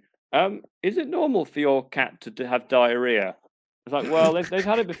saying, is it normal for your cat to have diarrhea? It's like, well, they've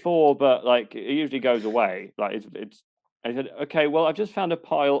had it before, but like it usually goes away. Like it's. I said, okay, well, I've just found a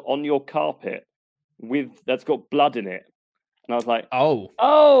pile on your carpet that's got blood in it, and I was like,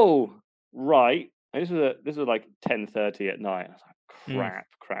 oh, right. And this was like 10:30 at night. I was like,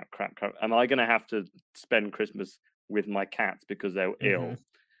 crap. Am I going to have to spend Christmas with my cats because they were ill.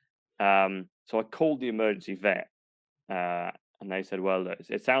 So I called the emergency vet, and they said, well, look,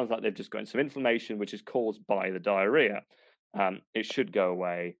 it sounds like they've just got some inflammation which is caused by the diarrhea. It should go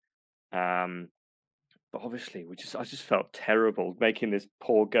away. But obviously, I just felt terrible making this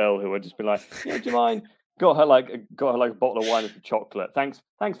poor girl who had just been like, yeah, do you mind? Got her like a bottle of wine and some chocolate. Thanks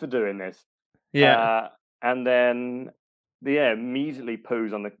for doing this. Yeah. And then immediately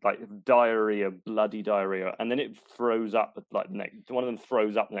poos on the diarrhea, bloody diarrhea, and then it throws up one of them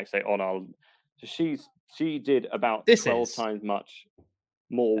throws up the next day on our. So she did about 12 times much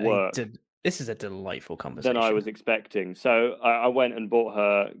more work. This is a delightful conversation than I was expecting. So I went and bought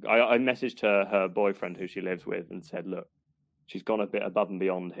her. I messaged her boyfriend who she lives with and said, "Look, she's gone a bit above and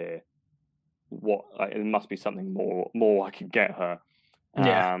beyond here. It must be something more I could get her."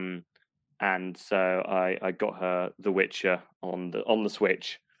 Yeah. And so I got her The Witcher on the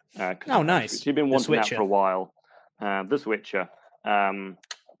Switch. Oh, nice! She'd been wanting that for a while. The Switcher. And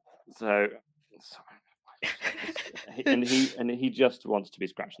he just wants to be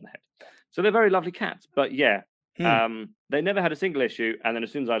scratched on the head. So they're very lovely cats, but they never had a single issue. And then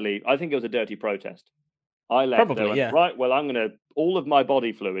as soon as I leave, I think it was a dirty protest. I left. Probably, right, well, all of my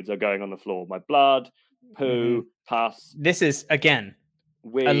body fluids are going on the floor. My blood, poo, pus. This is, again,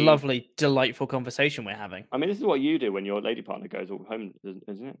 a lovely, delightful conversation we're having. I mean, this is what you do when your lady partner goes home,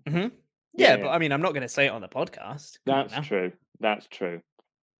 isn't it? Mm-hmm. Yeah, but I mean, I'm not going to say it on the podcast. That's true. That's true.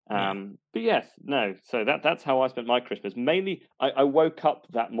 But yes, no. So that's how I spent my Christmas. Mainly, I woke up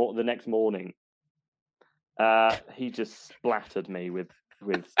the next morning. He just splattered me with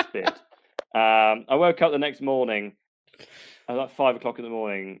spit. I woke up the next morning at like 5 o'clock in the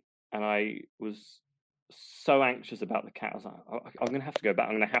morning, and I was so anxious about the cat. I was like, I'm going to have to go back.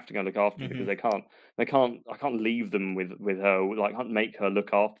 I'm going to have to go look after them because I can't leave them with her. Like, I can't make her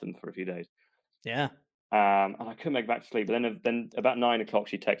look after them for a few days. Yeah. And I couldn't make it back to sleep. But then about 9 o'clock,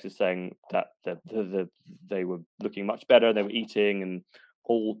 she texted saying that they were looking much better. They were eating, and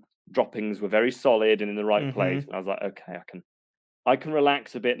all droppings were very solid and in the right place. And I was like, okay, I can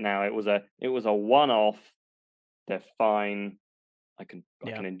relax a bit now. It was a one-off. They're fine. I can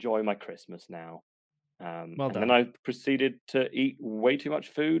enjoy my Christmas now. And then I proceeded to eat way too much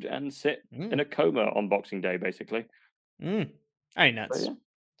food and sit in a coma on Boxing Day, basically. Very nuts. So,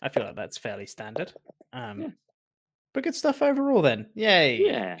 I feel like that's fairly standard. But good stuff overall then. Yay.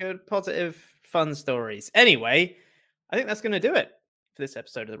 Yeah. Good, positive, fun stories. Anyway, I think that's going to do it for this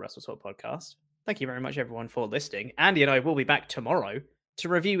episode of the Russell Talk podcast. Thank you very much, everyone, for listening. Andy and I will be back tomorrow to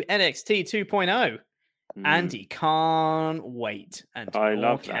review NXT 2.0. Andy can't wait. And I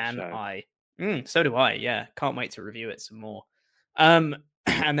love that show. I. So do I, yeah. Can't wait to review it some more. And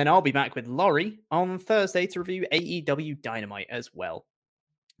then I'll be back with Laurie on Thursday to review AEW Dynamite as well.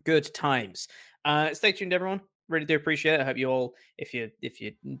 Good times. Stay tuned, everyone. Really do appreciate it. I hope you all, if you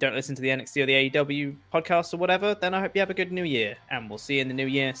don't listen to the NXT or the AEW podcast or whatever, then I hope you have a good new year. And we'll see you in the new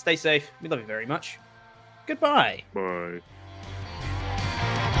year. Stay safe. We love you very much. Goodbye. Bye.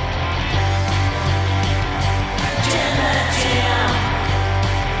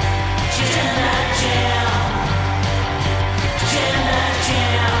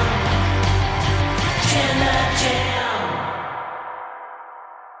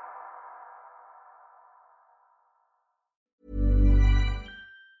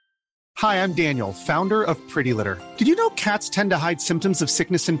 Hi, I'm Daniel, founder of Pretty Litter. Did you know cats tend to hide symptoms of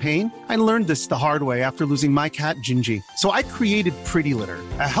sickness and pain? I learned this the hard way after losing my cat, Gingy. So I created Pretty Litter,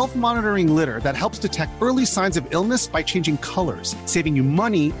 a health monitoring litter that helps detect early signs of illness by changing colors, saving you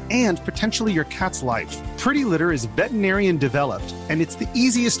money and potentially your cat's life. Pretty Litter is veterinarian developed, and it's the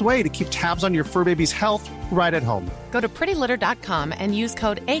easiest way to keep tabs on your fur baby's health right at home. Go to prettylitter.com and use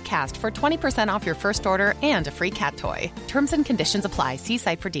code ACAST for 20% off your first order and a free cat toy. Terms and conditions apply. See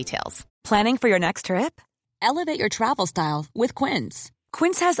site for details. Planning for your next trip? Elevate your travel style with Quince.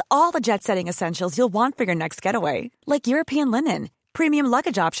 Quince has all the jet-setting essentials you'll want for your next getaway, like European linen, premium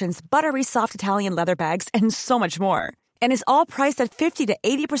luggage options, buttery soft Italian leather bags, and so much more. And is all priced at 50 to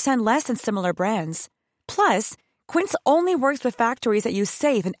 80% less than similar brands. Plus, Quince only works with factories that use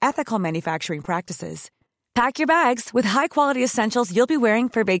safe and ethical manufacturing practices. Pack your bags with high-quality essentials you'll be wearing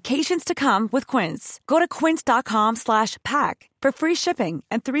for vacations to come with Quince. Go to quince.com/pack for free shipping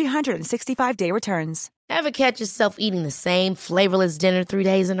and 365-day returns. Ever catch yourself eating the same flavorless dinner 3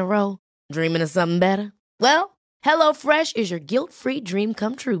 days in a row? Dreaming of something better? Well, HelloFresh is your guilt-free dream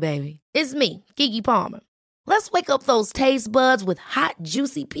come true, baby. It's me, Keke Palmer. Let's wake up those taste buds with hot,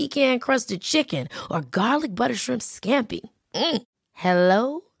 juicy pecan-crusted chicken or garlic butter shrimp scampi.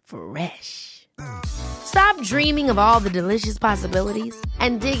 HelloFresh. Stop dreaming of all the delicious possibilities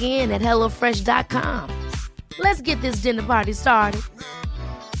and dig in at HelloFresh.com. Let's get this dinner party started.